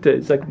guess, scooter.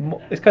 It's like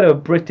it's kind of a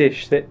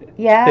British thing,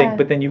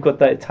 but then you've got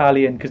that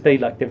Italian because they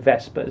like their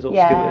Vespas or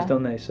scooters,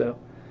 don't they? So.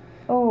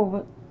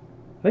 Oh.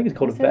 I think it's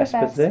called a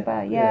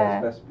Vespa,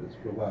 yeah. It's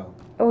Vespas for a while.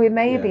 Oh, it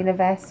may have been a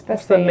Vespa.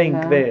 What's the link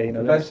there? The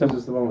Vespas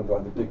is the one with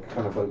like the big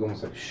kind of like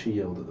almost like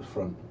shield at the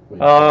front.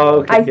 Oh,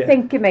 okay. I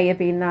think it may have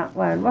been that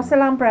one. What's a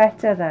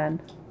Lambretta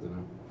then?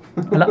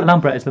 I don't know.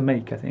 Lambretta is the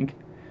make, I think.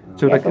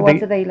 So what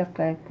do they look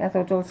like? I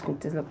thought all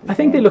scooters look the same. I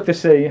think they look the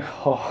same.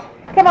 Oh,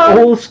 come on.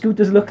 All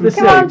scooters look the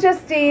same. Come on,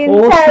 Justine,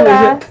 tell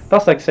us.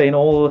 That's like saying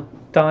all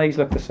dyes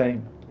look the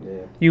same. Yeah.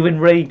 You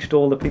enraged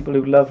all the people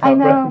who love that. I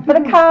know, but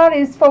a car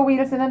is 4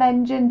 wheels and an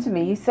engine to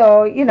me,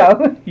 so, you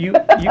know. You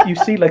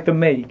see like the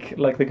make,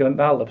 like they're going,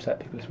 that'll upset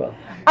people as well.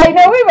 I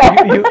know we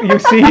will. You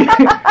see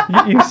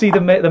you see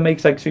the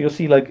makes, like, so you'll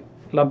see like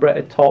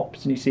Lambretta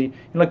tops, and you see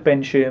like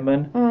Ben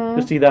Sherman.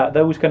 You'll see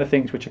those kind of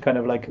things which are kind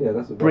of like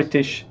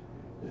British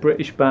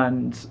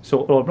bands,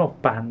 or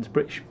not bands,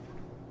 British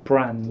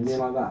brands. You mean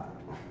like that?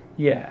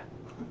 Yeah.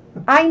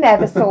 I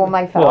never saw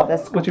my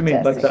father's scooter. What do you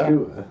mean, like that?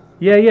 Scooter?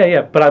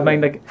 Yeah. But I mean,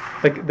 like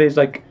there's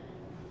like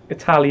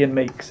Italian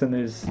makes and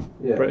there's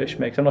British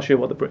makes. I'm not sure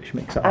what the British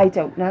makes are. I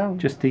don't know.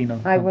 Justine,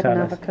 I wouldn't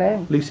have a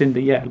clue.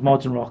 Lucinda,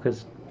 Mods and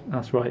Rockers.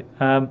 That's right.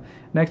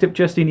 Next up,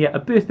 Justine, a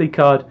birthday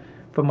card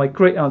for my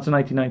great aunt's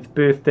 99th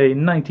birthday.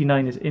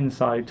 99 is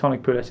inside.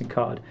 Tonic pearlescent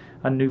card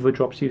and Nuvo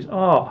drops you.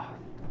 Oh,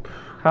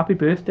 happy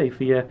birthday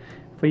for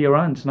your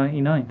aunt's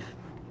 99th.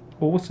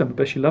 Awesome. I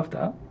bet she loved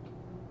that.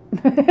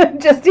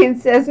 Justine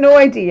says, no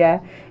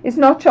idea. It's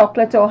not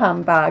chocolate or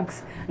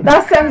handbags.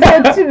 That sounds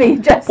good to me,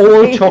 Justine.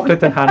 All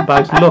chocolate and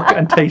handbags look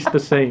and taste the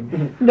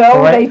same.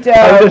 No, they don't.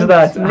 How does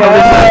that? No. How does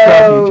that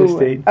grab you,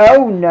 Justine?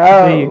 Oh, no.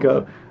 There you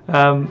go.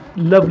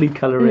 Lovely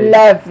colouring.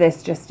 Love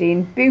this,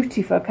 Justine.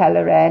 Beautiful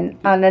colouring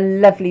and a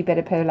lovely bit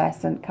of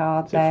pearlescent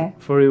card there.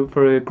 For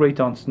a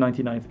great aunt's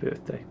 99th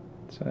birthday.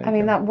 So I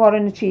mean, what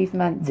an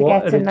achievement. To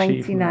get to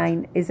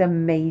 99 is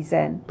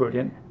amazing.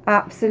 Brilliant.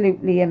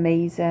 Absolutely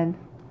amazing.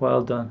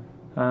 Well done.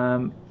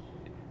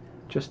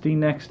 Justine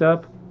next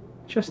up.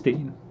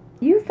 Justine.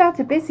 You've had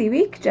a busy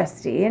week,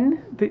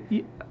 Justine.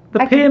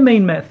 The peer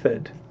main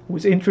method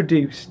was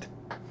introduced.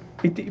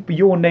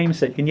 Your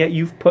namesake, and yet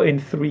you've put in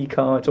 3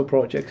 cards or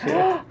projects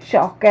here.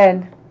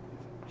 Shocking.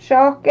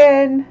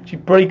 She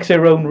breaks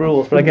her own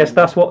rules, but I guess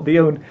that's what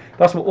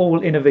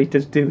all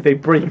innovators do. They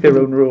break their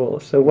own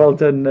rules. So well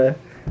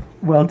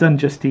done,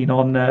 Justine,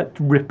 on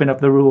ripping up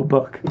the rule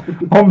book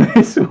on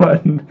this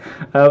one.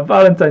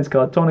 Valentine's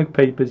card, Tonic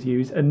papers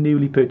used and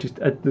newly purchased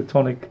at the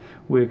Tonic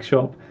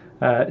workshop.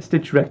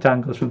 stitched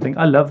rectangles from thing.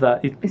 I love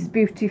that. It's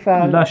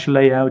beautiful. Lush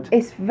layout.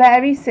 It's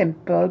very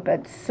simple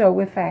but so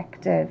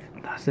effective.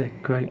 That's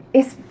it. Great.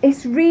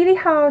 It's really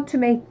hard to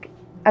make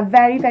a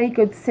very, very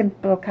good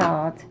simple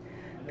card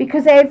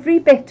because every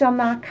bit on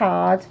that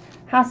card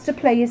has to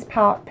play its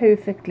part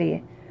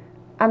perfectly,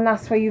 and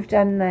that's what you've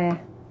done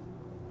there.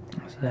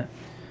 That's it.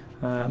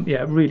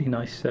 Yeah, really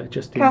nice,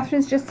 Justine.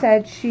 Catherine's just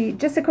said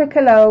just a quick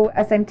hello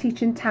as I'm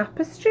teaching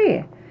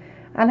tapestry,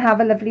 and have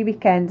a lovely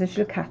weekend, and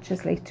she'll catch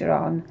us later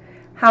on.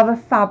 Have a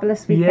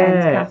fabulous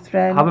weekend,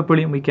 Catherine. Have a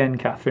brilliant weekend,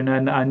 Catherine,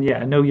 and yeah,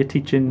 I know you're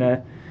teaching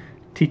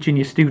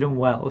your student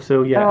well,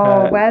 so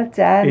yeah. Well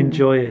done.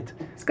 Enjoy it.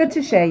 It's good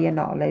to share your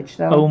knowledge,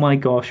 though. Oh my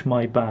gosh,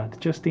 my bad,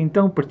 Justine.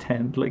 Don't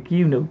pretend like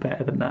you know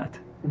better than that.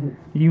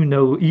 You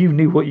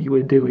knew what you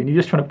were doing. You're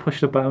just trying to push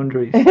the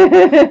boundaries.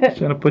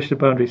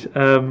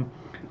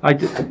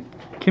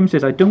 Kim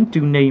says, I don't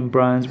do name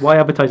brands. Why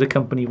advertise a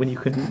company when you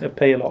can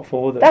pay a lot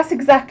for them? That's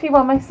exactly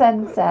what my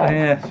son says.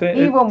 Yeah, so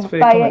he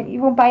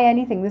won't buy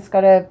anything that's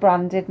got a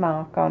branded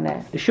mark on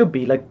it. It should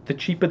be like the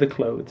cheaper the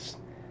clothes,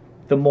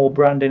 the more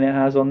branding it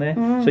has on there.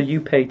 So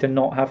you pay to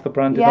not have the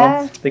branded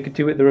on. They could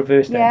do it the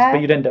reverse then,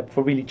 but you'd end up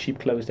for really cheap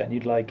clothes then.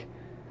 You'd like,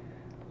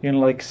 you know,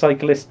 like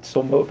cyclists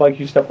or motorbikes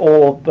used to have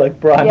all like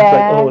brands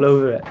like all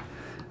over it.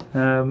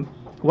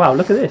 Wow,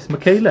 look at this,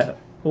 Michaela.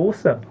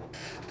 Awesome.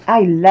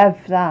 I love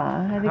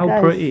that. I think How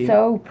that pretty. is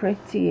so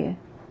pretty.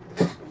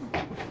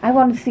 I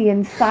want to see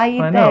inside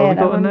I know, there. we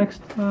got the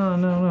next. Oh,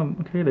 no,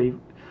 Michaela.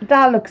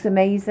 That looks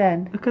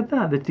amazing. Look at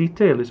that, the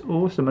detail is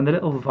awesome. And the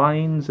little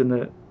vines and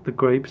the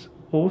grapes,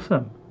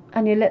 awesome.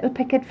 And your little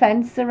picket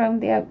fence around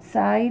the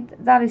outside.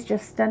 That is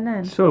just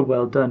stunning. So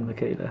well done,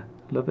 Michaela.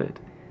 Love it.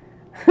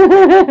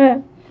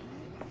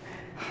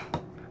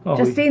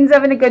 Justine's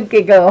having a good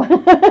giggle.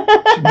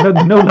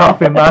 no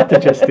laughing matter,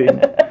 Justine.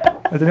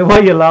 I don't know why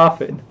you're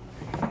laughing.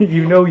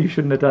 You know you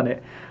shouldn't have done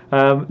it.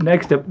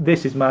 Next up,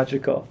 this is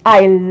magical.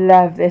 I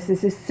love this.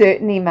 This is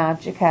certainly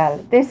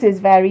magical. This is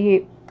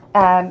very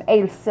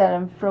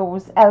Elsa and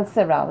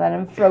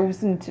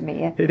Frozen to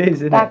me. It is,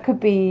 isn't that it? could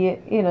be,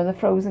 you know, the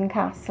Frozen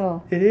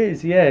castle. It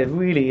is, yeah,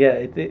 really,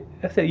 yeah.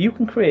 That's it. You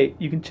can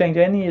change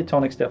any of your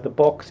tonic stuff, the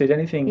boxes,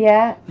 anything.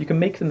 Yeah. You can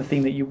make them the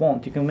theme that you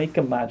want. You can make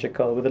them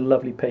magical with the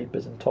lovely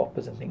papers and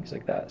toppers and things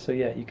like that. So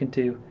yeah, you can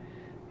do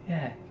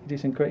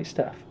some great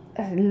stuff.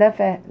 I love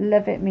it,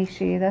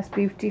 Mishi. That's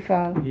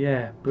beautiful.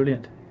 Yeah,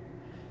 brilliant.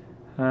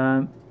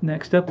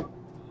 Next up,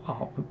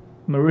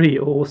 Marie,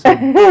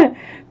 awesome.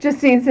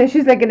 Justine says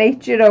she's like an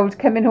 8-year-old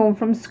coming home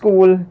from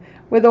school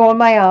with all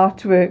my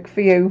artwork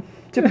for you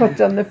to put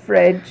on the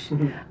fridge.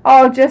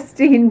 Oh,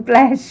 Justine,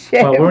 bless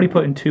you. Well, we're only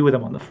putting 2 of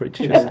them on the fridge,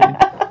 Justine.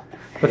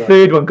 The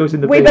third one goes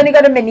in the bin. We've only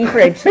got a mini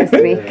fridge this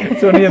week.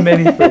 It's only a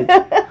mini fridge.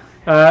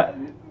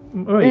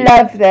 Marie,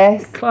 love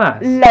this.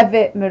 Class. Love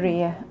it,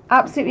 Maria.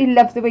 Absolutely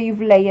love the way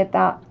you've layered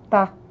that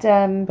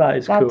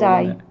is cool,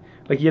 dye. isn't it?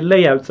 Like your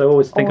layouts, I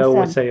always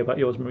Awesome. say about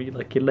yours, Marie,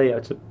 like your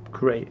layouts are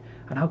great.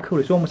 And how cool,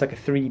 it's almost like a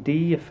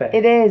 3D effect.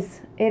 It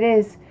is.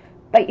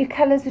 But your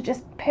colours are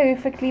just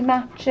perfectly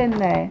matching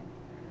there.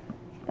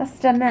 That's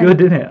stunning.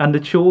 Good, isn't it? And the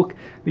chalk,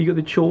 you got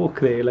the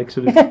chalk there, like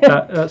sort of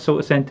that sort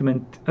of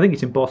sentiment. I think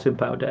it's embossing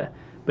powder,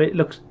 but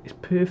it's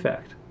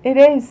perfect. It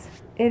is.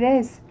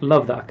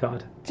 Love that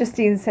card.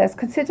 Justine says,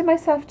 consider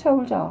myself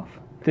told off.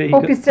 There you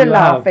Hope go. you're still You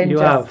laughing,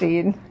 have.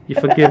 Justine.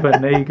 You're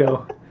forgiven. There you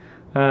go.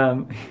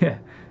 Yeah.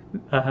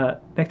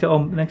 Next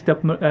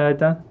up,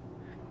 Dan.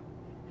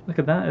 Look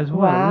at that as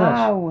well.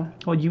 Wow. Lush.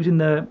 Oh, using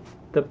the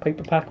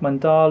paper pack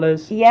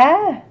mandalas.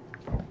 Yeah.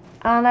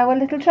 And our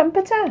little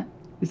trumpeter.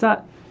 Is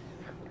that?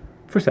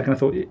 For a second, I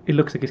thought it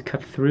looks like it's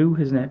cut through,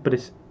 isn't it? But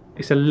it's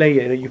a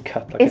layer that you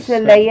cut. Like It's a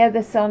layer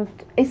that's on.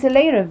 It's a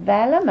layer of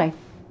vellum, I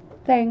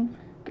think.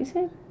 Is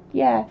it?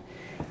 Yeah.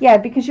 Yeah,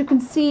 because you can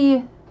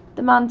see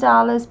the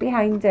mandalas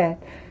behind it.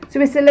 So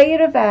it's a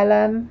layer of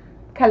vellum,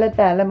 coloured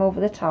vellum over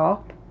the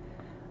top,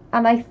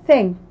 and I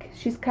think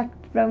she's cut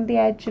round the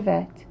edge of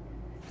it.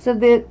 So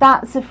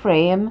that's a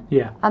frame,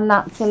 and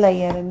that's a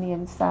layer in the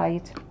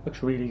inside.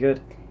 Looks really good.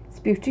 It's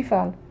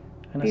beautiful.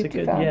 And that's a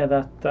good,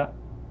 that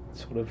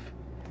sort of.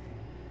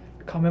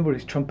 I can't remember,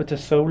 it's trumpeter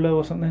solo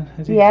or something.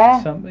 Is it?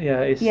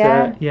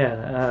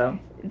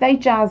 Very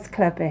jazz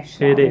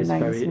clubbish. It is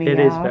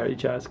very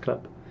jazz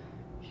club.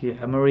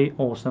 Yeah, Marie,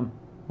 awesome.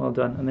 Well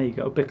done. And there you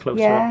go, a bit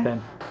closer up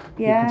then.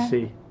 Yeah. You can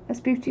see. That's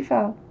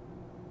beautiful.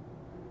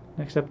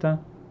 Next up, Dan.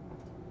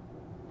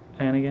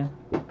 And again.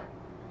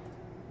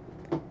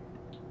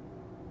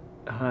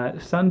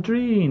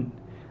 Sandrine.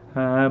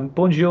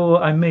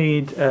 Bonjour. I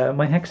made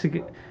my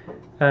hexagon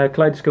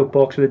kaleidoscope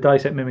box with a die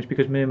set mermaids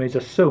because mermaids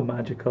are so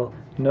magical.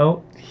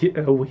 No,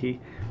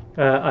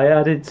 I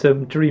added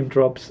some dream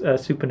drops,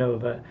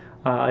 supernova.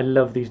 I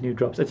love these new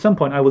drops. At some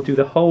point, I will do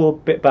the whole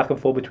bit back and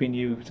forth between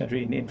you,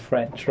 Sandrine, in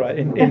French, right?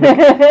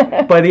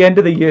 By the end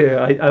of the year,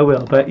 I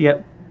will. But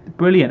yeah,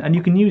 brilliant. And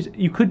you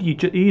could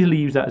easily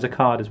use that as a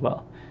card as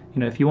well. You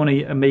know, if you want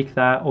to make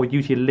that or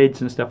use your lids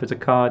and stuff as a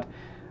card.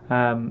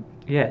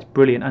 Yeah, it's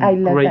brilliant and I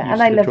love great it, use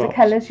and I love drops. the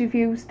colours you've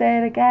used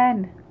there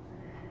again.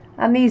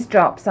 And these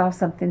drops are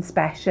something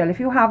special. If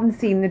you haven't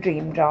seen the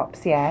Dream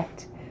Drops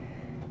yet,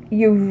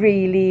 you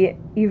really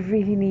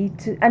need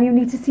to, and you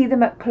need to see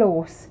them up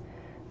close,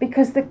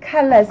 because the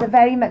colours are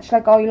very much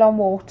like oil on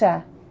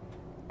water.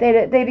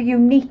 They're a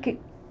unique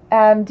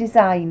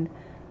design.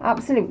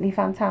 Absolutely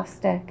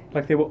fantastic.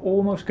 Like they were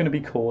almost going to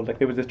be called, like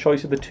there was a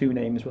choice of the two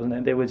names, wasn't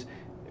there? There was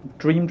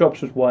Dream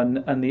Drops was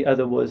one, and the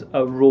other was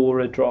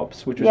Aurora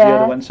Drops, which was the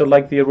other one. So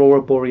like the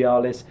Aurora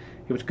Borealis,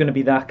 it was going to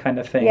be that kind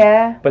of thing.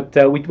 Yeah. But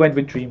we went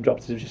with Dream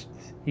Drops. It was just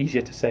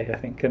easier to say, I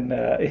think. And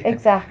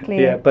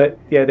exactly. Yeah, but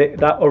yeah,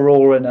 that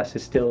Aurora-ness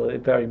is still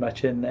very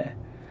much in there.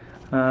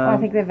 I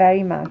think they're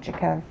very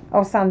magical.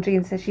 Oh,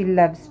 Sandrine says she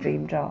loves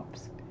Dream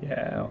Drops.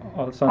 Yeah.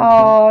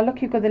 Oh,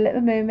 look, you've got the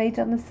Little Mermaid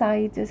on the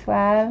side as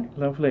well.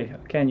 Lovely.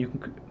 Again, you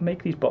can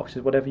make these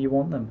boxes whatever you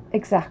want them.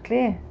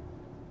 Exactly.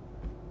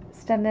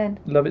 Stunning.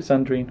 Love it,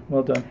 Sandrine.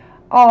 Well done.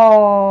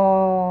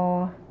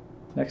 Oh.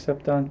 Next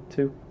up, Dan,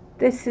 2.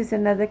 This is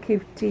another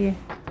cutie.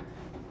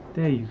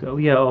 There you go.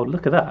 Yeah, oh,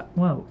 look at that.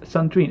 Wow,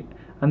 Sandrine.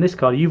 And this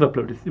card, you've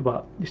uploaded,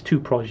 well, it's 2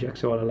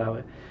 projects, so I'll allow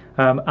it.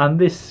 And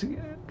this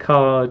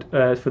card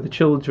for the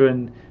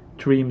children,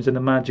 Dreams and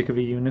the Magic of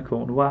a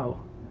Unicorn.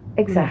 Wow.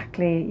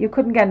 Exactly. You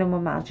couldn't get no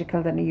more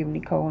magical than a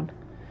unicorn.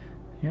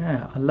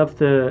 Yeah, I love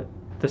the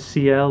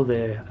CL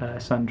there,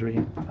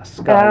 Sandrine.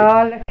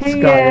 Sky, look at sky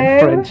in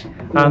you. French.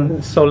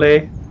 And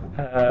Soleil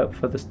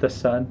for the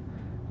sun.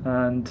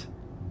 And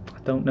I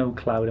don't know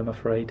cloud, I'm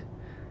afraid.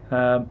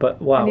 But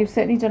wow. And you've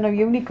certainly done a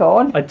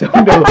unicorn. I don't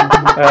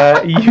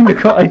know.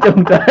 Unicorn, I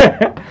don't.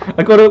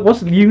 I got a,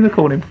 what's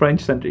unicorn in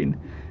French, Sandrine?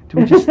 Do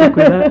we just stick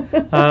with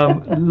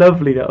that?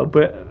 Lovely though,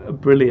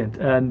 brilliant.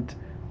 And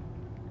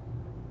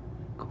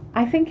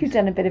I think you've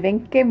done a bit of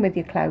inking with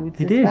your clouds.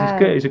 It is, well. It's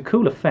good. It's a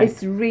cool effect.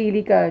 It's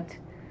really good.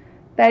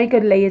 Very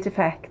good layered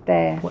effect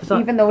there. What's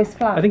that? Even though it's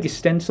flat. I think it's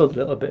stenciled a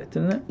little bit,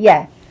 isn't it?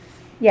 Yeah.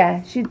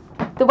 Yeah.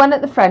 The one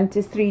at the front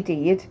is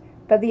 3D'd,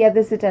 but the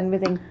others are done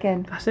with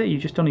inking. That's it. You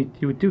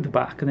would do the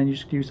back and then you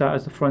just use that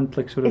as the front,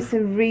 like sort of. It's a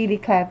really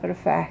clever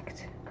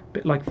effect.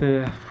 Bit like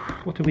the,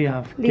 what do we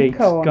have?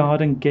 Licorne.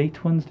 Garden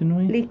gate ones, didn't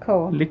we?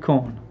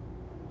 Licorne.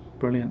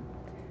 Brilliant.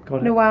 Got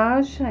it.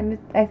 Nuage,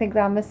 I think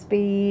that must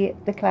be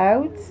the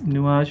clouds.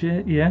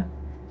 Nuage, yeah.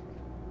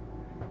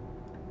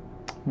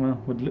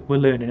 Well, we're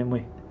learning, aren't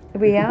we?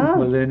 We are.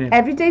 We're learning.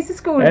 Every day's a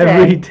school day.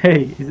 Every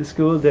day is a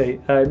school day.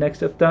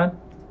 Next up, Dan.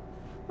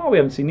 Oh, we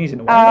haven't seen these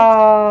in a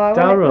while.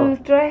 Oh, little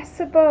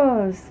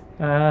dressables.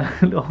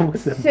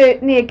 Awesome.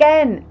 Certainly,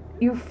 again,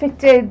 you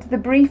fitted the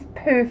brief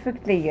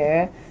perfectly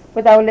here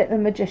with our little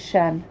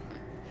magician.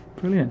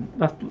 Brilliant.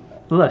 That's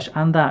lush,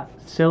 and that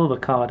silver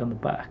card on the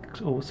back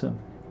looks awesome.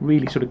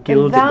 Really sort of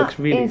gilded. Looks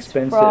really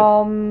expensive.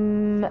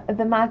 From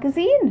the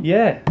magazine.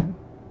 Yeah,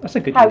 that's a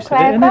good How use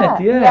clever. of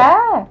it, isn't it?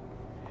 Yeah.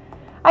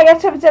 I had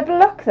to have a double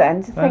look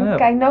then to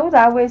think I know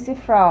that. Where's it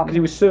from? Because he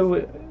was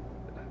so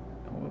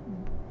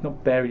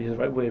not buried is the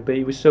right word, but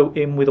he was so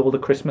in with all the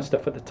Christmas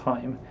stuff at the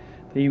time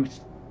that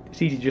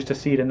it's easy just to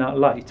see it in that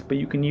light, but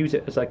you can use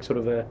it as like sort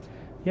of a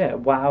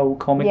wow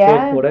comic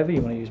book, whatever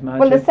you want to use. Magic.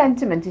 Well, the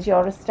sentiment is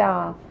you're a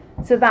star,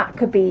 so that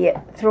could be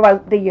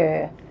throughout the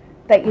year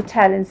that you're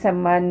telling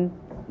someone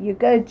you're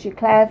good, you're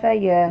clever,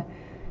 you're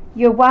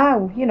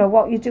wow, you know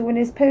what you're doing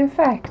is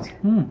perfect.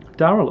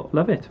 Daryl,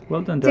 love it.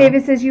 Well done, Daryl.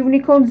 David says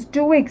unicorns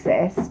do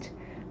exist.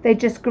 They're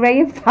just grey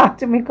and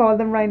fat, and we call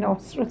them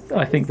rhinoceroses.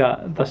 I think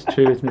that's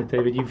true, isn't it,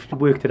 David? You've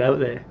worked it out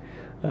there.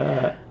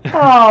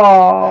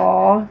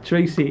 Oh,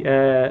 Tracy,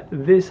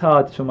 this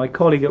card is from my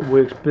colleague at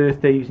work's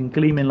birthday using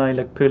Gleaming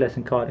Lilac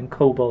Pearlescent card and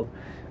Cobalt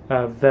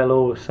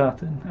Velo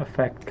Satin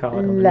effect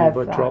card on the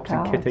Nova Drops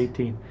in Kit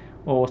 18.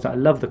 Awesome. I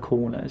love the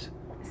corners.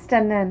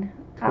 Stunning.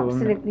 Cool,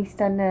 absolutely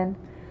stunning.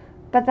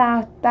 But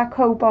that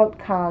Cobalt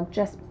card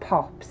just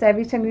pops.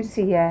 Every time you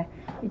see it,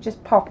 it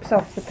just pops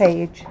off the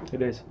page.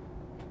 It is.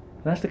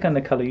 That's the kind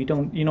of colour you're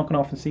not going to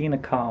often see in a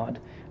card.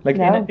 Like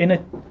no. in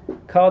a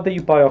card that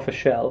you buy off a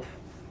shelf,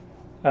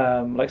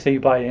 like say you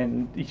buy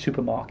in the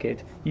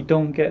supermarket, you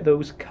don't get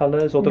those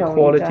colours or the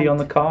quality on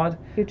the card.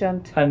 You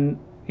don't. And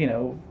you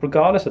know,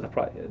 regardless of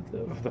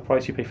the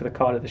price you pay for the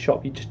card at the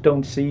shop, you just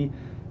don't see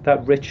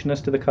that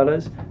richness to the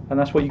colours, and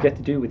that's what you get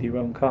to do with your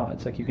own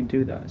cards. Like you can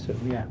do that. So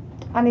yeah.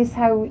 And it's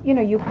how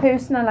you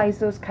personalise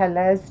those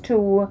colours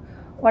to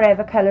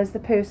whatever colours the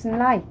person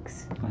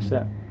likes. That's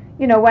it.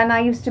 You know, when I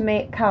used to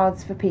make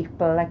cards for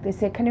people, like they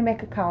say, can you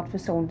make a card for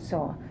so and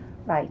so?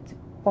 Right.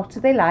 What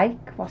do they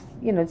like?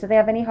 Do they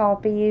have any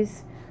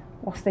hobbies?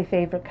 What's their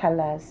favourite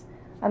colours?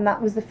 And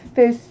that was the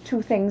first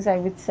 2 things I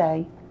would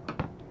say.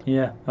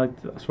 Yeah,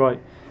 that's right.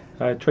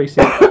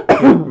 Tracy,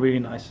 really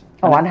nice.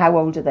 And how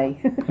old are they?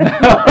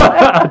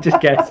 I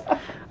just guess.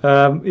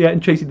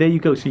 And Tracy, there you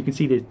go. So you can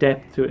see there's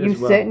depth to it as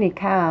well. You certainly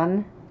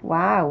can.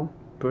 Wow.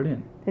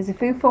 Brilliant. There's a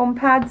few foam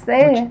pads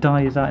there. Which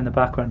dye is that in the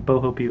background?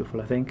 Boho Beautiful,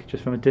 I think.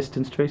 Just from a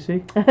distance,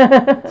 Tracy.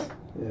 Yeah,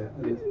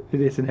 it is.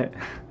 It is, isn't it?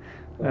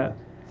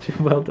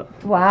 Well done.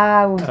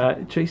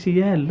 Wow. Tracy,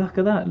 yeah, look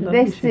at that.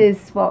 This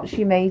is what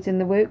she made in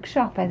the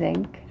workshop, I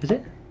think. Is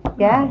it?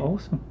 Yeah. Oh,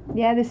 awesome.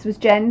 Yeah, this was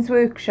Jen's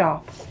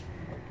workshop.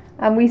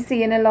 And we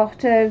see in a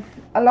lot of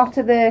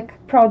the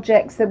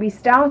projects that we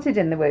started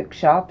in the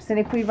workshops, and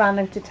if we ran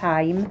out of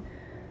time,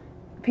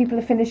 people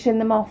are finishing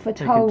them off at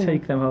home. They can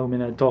take them home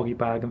in a doggy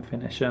bag and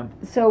finish them.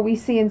 So we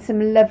see in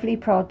some lovely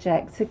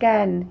projects.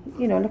 Again,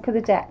 you know, look at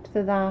the depth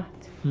of that.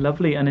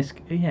 Lovely, and it's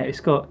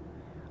got.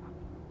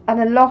 And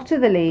a lot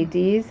of the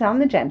ladies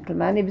and the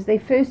gentlemen, it was their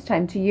first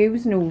time to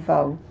use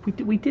Nuvo.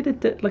 We did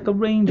it like a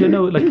range. I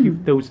know, like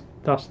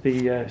that's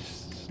the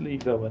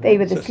sleeve though. They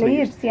were the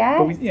sleeves, yes.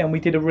 But and we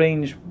did a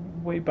range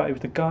way back. It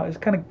was it's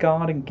kind of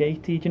garden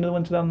gatey. Do you know the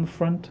ones down the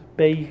front?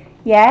 Bay.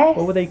 Yes.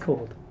 What were they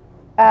called?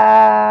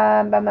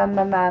 What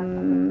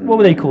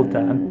were they called,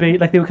 Dan? Bay,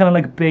 like they were kind of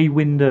like bay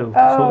window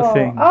sort of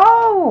thing.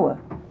 Oh,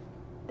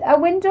 a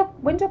window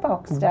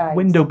box type.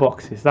 Window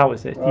boxes, that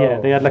was it. Yeah,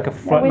 they had like a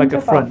front,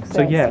 boxes.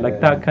 So yeah,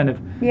 like that kind of.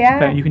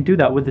 Yeah. You can do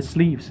that with the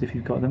sleeves if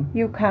you've got them.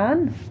 You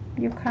can.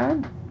 There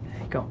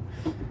you go.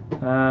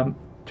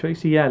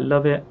 Tracy, yeah,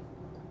 love it.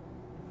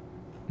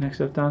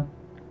 Next up, Dan.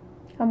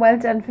 And well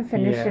done for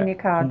finishing your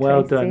card,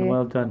 well Tracy.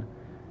 Well done.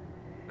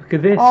 Look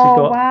at this. Oh, You've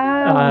got,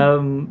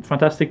 wow.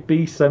 Fantastic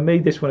Beasts. I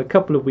made this one a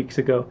couple of weeks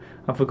ago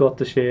and forgot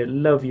to share.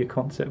 Love your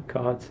concept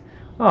cards.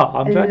 Oh,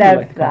 I'm glad you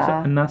like the concept.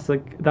 that. And that's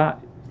like that.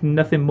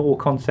 Nothing more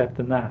concept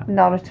than that.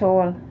 Not at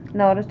all.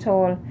 Not at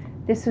all.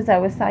 This was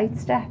our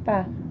sidestepper.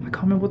 I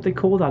can't remember what they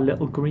call that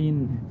little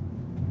green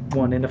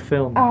one in a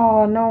film.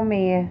 Oh, no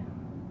me.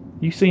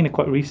 You've seen it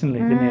quite recently,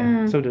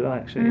 didn't you? So did I,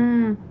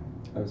 actually.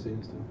 I've seen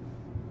it still.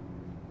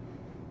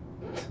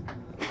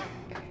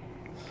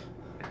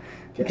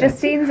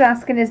 Justine's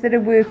asking, is there a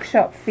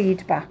workshop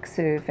feedback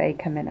survey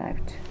coming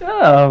out?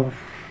 Oh,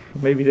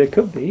 maybe there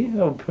could be.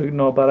 Oh,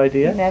 not a bad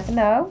idea. You never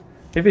know.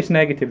 If it's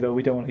negative, though,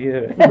 we don't want to hear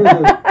it.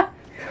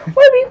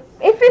 Well,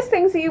 if there's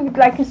things that you would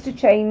like us to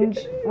change,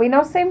 we're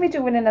not saying we're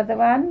doing another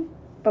one,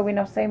 but we're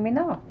not saying we're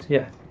not.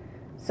 Yeah.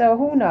 So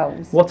who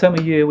knows? What time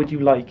of year would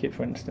you like it,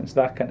 for instance?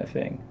 That kind of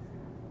thing.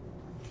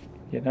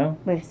 You know?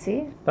 We'll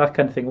see. That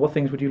kind of thing. What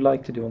things would you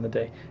like to do on the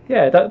day?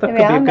 Yeah, that could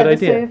be a good another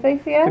idea. Survey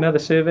for you. Another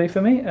survey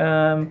for me.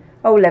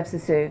 Loves a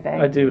survey.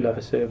 I do love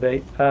a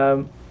survey.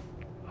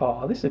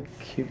 This is a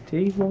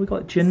cutie. What we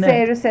got? Jeanette.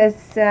 Sarah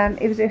says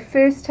it was her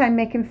first time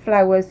making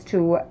flowers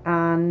too,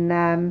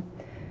 and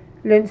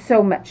learned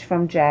so much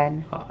from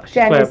Jen. She's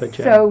Jen clever, is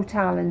Jen. so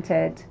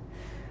talented,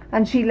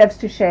 and she loves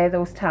to share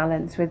those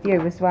talents with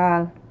you as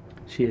well.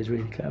 She is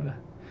really clever.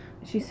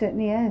 She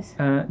certainly is.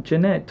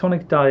 Jeanette,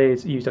 tonic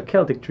dyes used a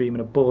Celtic Dream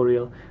and a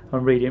Boreal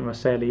and Radiant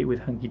Rosselli with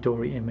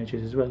hunky-dory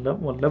images as well.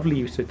 Lovely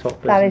use of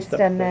toppers. That is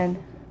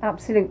stunning.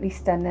 Absolutely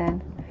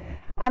stunning.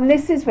 And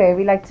this is where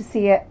we like to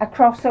see a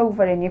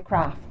crossover in your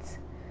crafts,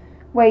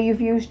 where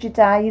you've used your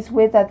dyes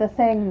with other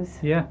things.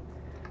 Yeah.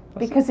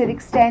 Because it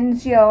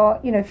extends your,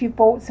 if you've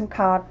bought some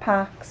card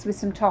packs with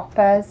some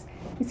toppers,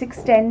 it's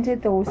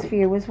extended those for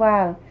you as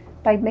well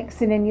by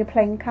mixing in your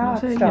plain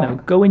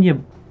cardstock. Go in your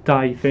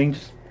dye thing,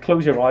 just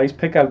close your eyes,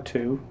 pick out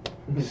two,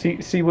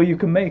 see what you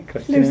can make.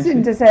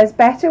 Lucinda says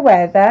better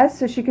weather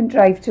so she can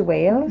drive to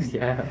Wales.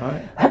 Yeah,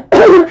 right.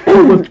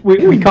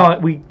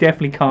 we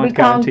definitely can't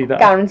guarantee that. We can't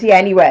guarantee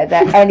any weather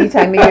any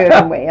time of year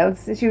in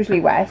Wales. It's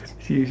usually wet.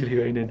 It's usually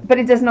raining. But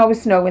it doesn't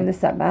always snow in the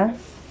summer.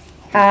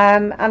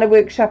 And a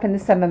workshop in the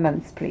summer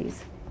months,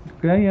 please.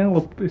 Okay, yeah,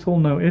 well, it's all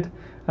noted.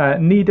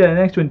 Nida,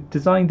 next one,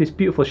 designed this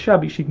beautiful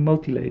shabby chic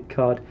multi-layered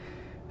card.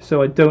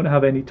 So I don't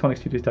have any Tonic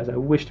Studios dyes. I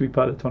wish to be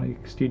part of the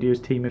Tonic Studios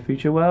team in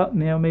future. Well,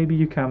 maybe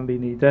you can be,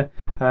 Nida,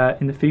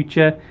 in the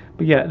future.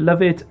 But yeah,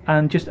 love it,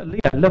 and just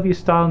love your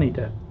style,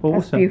 Nida.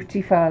 Awesome. That's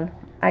beautiful.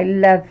 I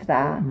love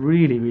that.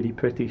 Really, really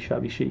pretty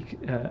shabby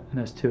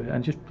chicness to it,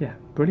 and just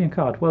brilliant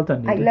card. Well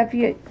done,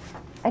 Nida.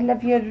 I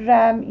love your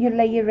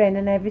layering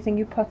and everything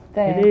you put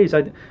there. It is.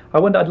 I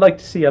wonder. I'd like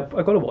to see. I've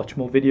got to watch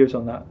more videos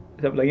on that.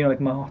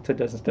 Like Marta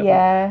does and stuff.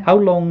 Yeah. How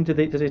long does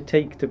it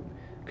take to?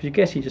 Because you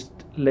guess you just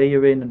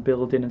layer in and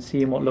build in and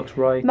seeing what looks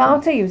right.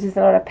 Marta uses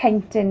a lot of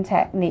painting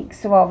techniques,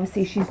 so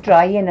obviously she's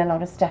drying a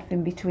lot of stuff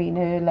in between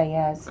her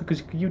layers.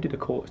 Because you did a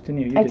course,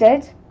 didn't you? I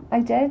did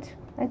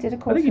a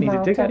course. I think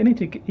you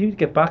need to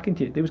get back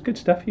into it. There was good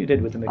stuff you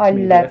did with the mixed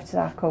media. I loved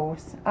that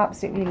course.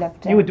 Absolutely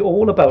loved it. You were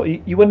all about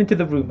it. You went into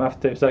the room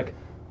after. It's like,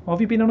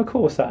 have you been on a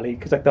course, Ali?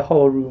 Because like the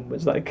whole room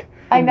was like,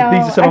 I know.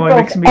 These are some of my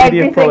mixed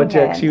media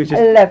projects. She was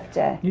just. I loved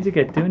it. You need to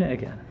get doing it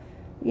again.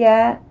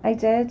 Yeah, I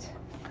did.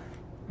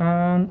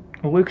 A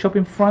workshop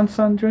in France,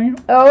 Andrea?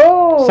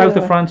 Oh! South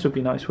of France would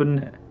be nice,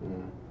 wouldn't it?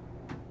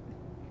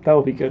 That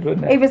would be good,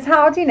 wouldn't it? It was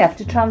hard enough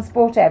to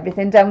transport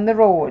everything down the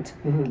road,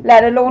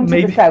 let alone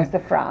to the south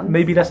of France.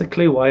 Maybe that's a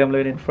clue why I'm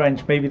learning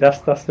French. Maybe that's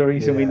the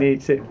reason we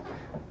need to.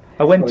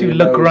 I went to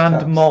Le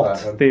Grand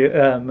Mot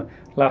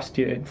last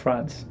year in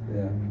France.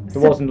 Yeah.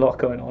 There wasn't a lot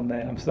going on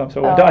there. I'm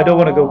sorry. I don't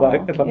want to go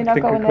back. You're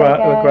not going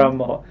Le Grand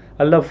Mot.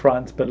 I love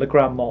France, but Le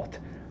Grand Mot.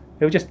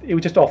 It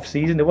was just off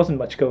season. There wasn't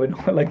much going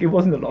on. Like it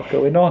wasn't a lot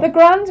going on. The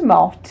Grand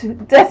Mot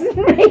doesn't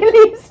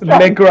really.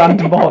 Le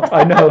Grand Mot.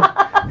 I know.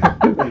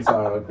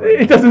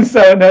 It doesn't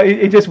sound. No,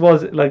 it just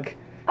was like.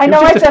 I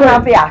know I don't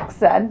have the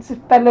accent,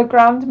 but Le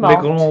Grand Mot.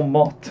 Le Grand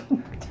Mot.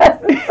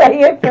 Doesn't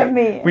say it for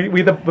me.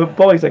 We the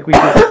boys we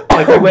just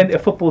like we went a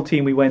football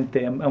team. We went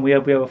there, and we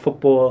have a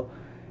football.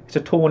 It's a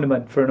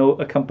tournament for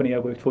a company I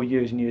worked for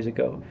years and years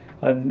ago,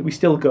 and we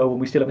still go, and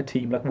we still have a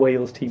team, like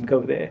Wales team,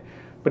 go there.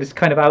 But it's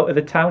kind of out of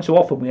the town, so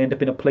often we end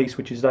up in a place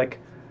which is like,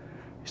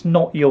 it's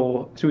not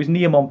so it's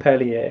near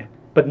Montpellier,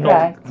 but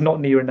not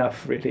near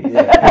enough really.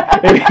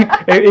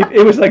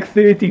 It was like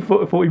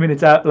 40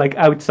 minutes out, like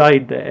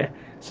outside there.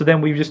 So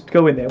then we just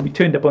go in there, and we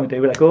turned up on the day.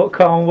 We're like, oh,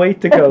 can't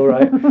wait to go,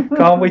 right?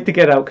 Can't wait to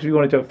get out because we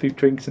wanted to have a few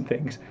drinks and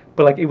things.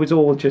 But like, it was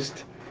all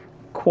just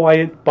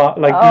quiet,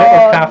 little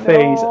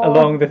cafes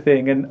along the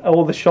thing, and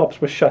all the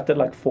shops were shut at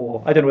like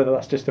 4. I don't know whether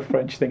that's just a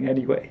French thing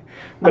anyway,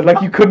 but like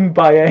you couldn't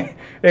buy it.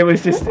 It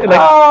was just like,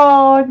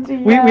 oh dear.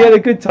 We had a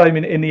good time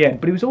in the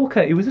end, but it was all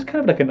it was just kind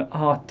of like an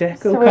Art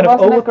Deco so kind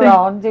of old thing.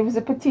 Grand, it was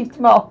a petite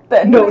mot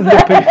then. No, le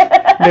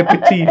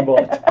petit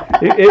mot.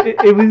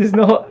 It was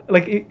not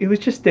like it was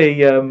just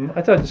a I don't know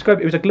how to describe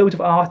it. It was like loads of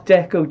Art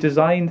Deco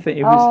design thing.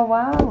 It was, oh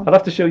wow! I'll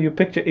have to show you a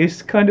picture. It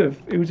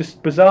was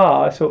just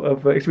bizarre sort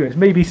of experience.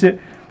 Maybe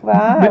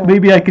wow.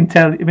 Maybe I can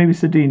tell. Maybe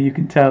Sadine, you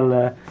can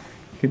tell.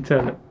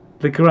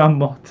 The Grand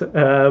Mot.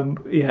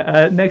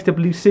 Next up,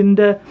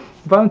 Lucinda.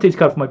 Valentine's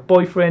card for my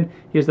boyfriend.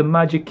 He has the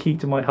magic key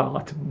to my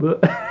heart.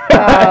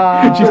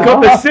 Oh. She's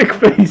got the sick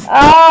face.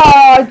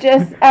 Oh,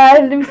 just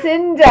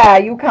Lucinda,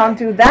 you can't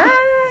do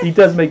that. He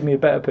does make me a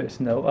better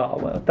person, though. Oh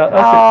well,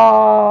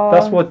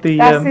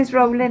 that's his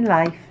role in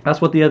life. That's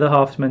what the other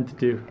half's meant to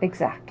do.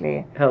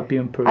 Exactly. Help you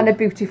improve. And a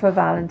beautiful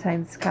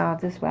Valentine's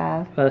card as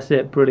well. That's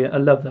it. Brilliant. I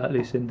love that,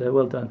 Lucinda.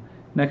 Well done.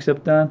 Next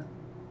up, Dan.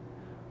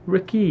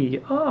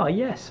 Ricky. Ah,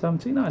 yes. I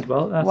haven't seen that as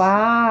well. That's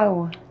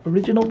wow.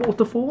 Original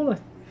waterfall.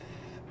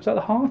 Was that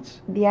the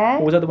hearts? Yeah.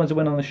 Or was that the ones that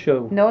went on the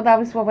show? No, that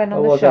was what went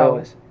on the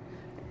show.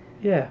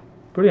 Yeah.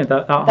 Brilliant.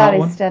 That that is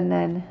one.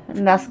 stunning.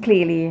 And that's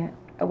clearly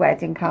a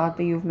wedding card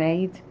that you've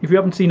made. If you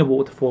haven't seen a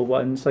waterfall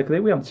one, it's like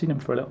we haven't seen them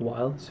for a little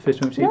while. It's the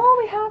first one we've seen. No,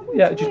 we haven't.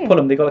 Yeah, just pull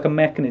them. They got like a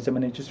mechanism,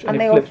 and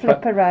they all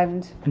flip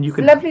around. And you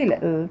can lovely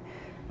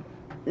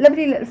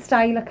little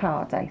style of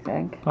card, I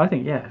think. I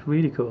think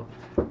really cool.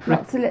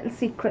 Lots of little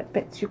secret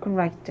bits you can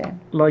write in.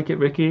 Like it,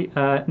 Ricky.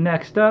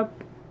 Next up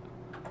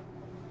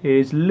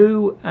is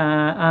Lou,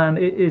 and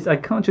it is. I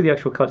can't show the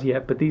actual cards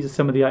yet, but these are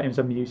some of the items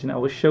I'm using. I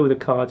will show the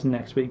cards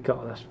next week.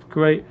 God, that's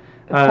great.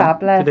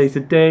 Fabulous. Today's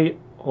the day.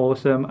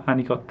 Awesome, and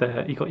you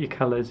got your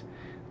colours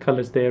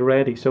there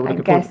ready. So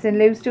I'm guessing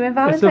Lou's doing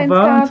Valentine's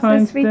cards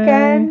this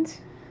weekend. Day.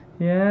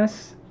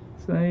 Yes,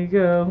 so there you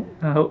go.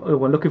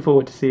 We're looking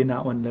forward to seeing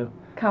that one, Lou.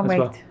 Can't wait.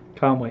 Well.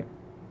 Can't wait.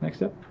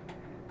 Next up.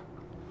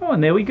 Oh,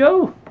 and there we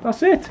go.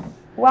 That's it.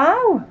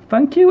 Wow.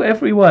 Thank you,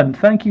 everyone.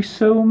 Thank you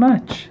so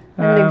much.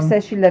 And Lou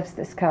says she loves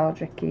this card,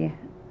 Ricky.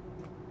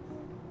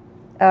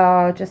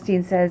 Oh,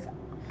 Justine says,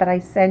 but I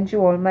send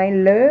you all my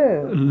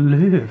love.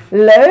 Love.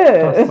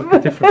 Love. That's like a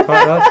different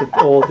part. That's an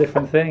all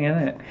different thing,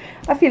 isn't it?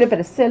 I feel a bit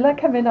of Scylla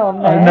coming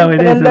on there. I know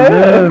it is.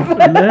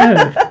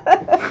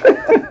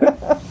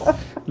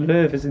 Love.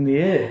 Love is in the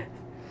air.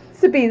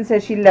 Sabine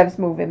says she loves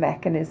moving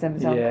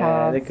mechanisms on cards.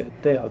 Yeah, they're good.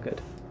 They are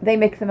good. They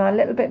make them a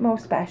little bit more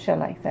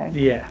special, I think.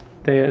 Yeah,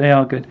 they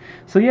are good.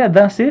 So yeah,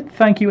 that's it.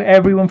 Thank you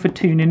everyone for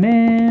tuning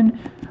in.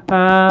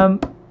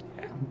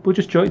 We'll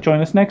just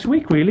join us next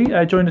week, really.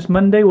 Join us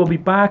Monday. We'll be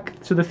back.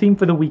 So the theme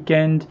for the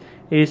weekend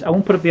is, I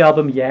won't put up the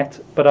album yet,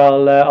 but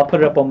I'll put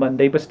it up on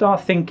Monday. But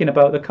start thinking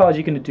about the cards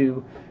you're going to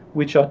do,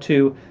 which are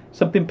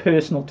something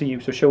personal to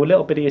you. So show a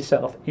little bit of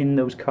yourself in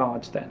those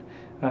cards then.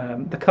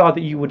 The card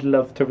that you would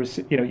love to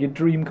receive, your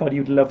dream card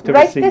you'd love to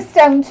receive. Write this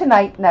down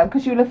tonight now,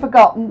 because you'll have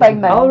forgotten by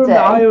Monday.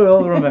 I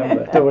will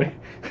remember. Don't worry.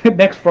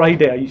 Next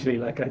Friday, I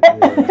usually I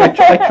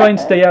try and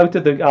stay out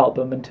of the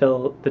album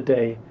until the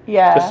day.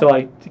 Yeah. Just so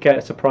I get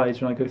a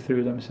surprise when I go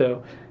through them.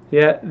 So,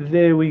 yeah,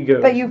 there we go.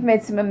 But you've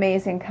made some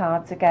amazing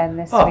cards again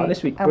this week. Oh,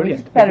 this week,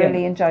 brilliant. And we've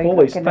thoroughly enjoyed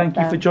always. Looking Thank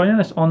at you for joining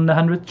us on the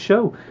 100th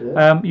show.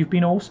 Yeah. You've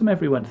been awesome,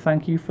 everyone.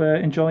 Thank you for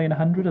enjoying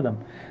 100 of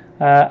them.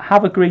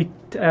 Have a great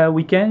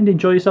weekend.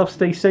 Enjoy yourself.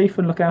 Stay safe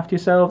and look after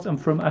yourselves. And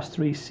from us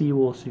three, see you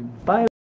all soon. Bye.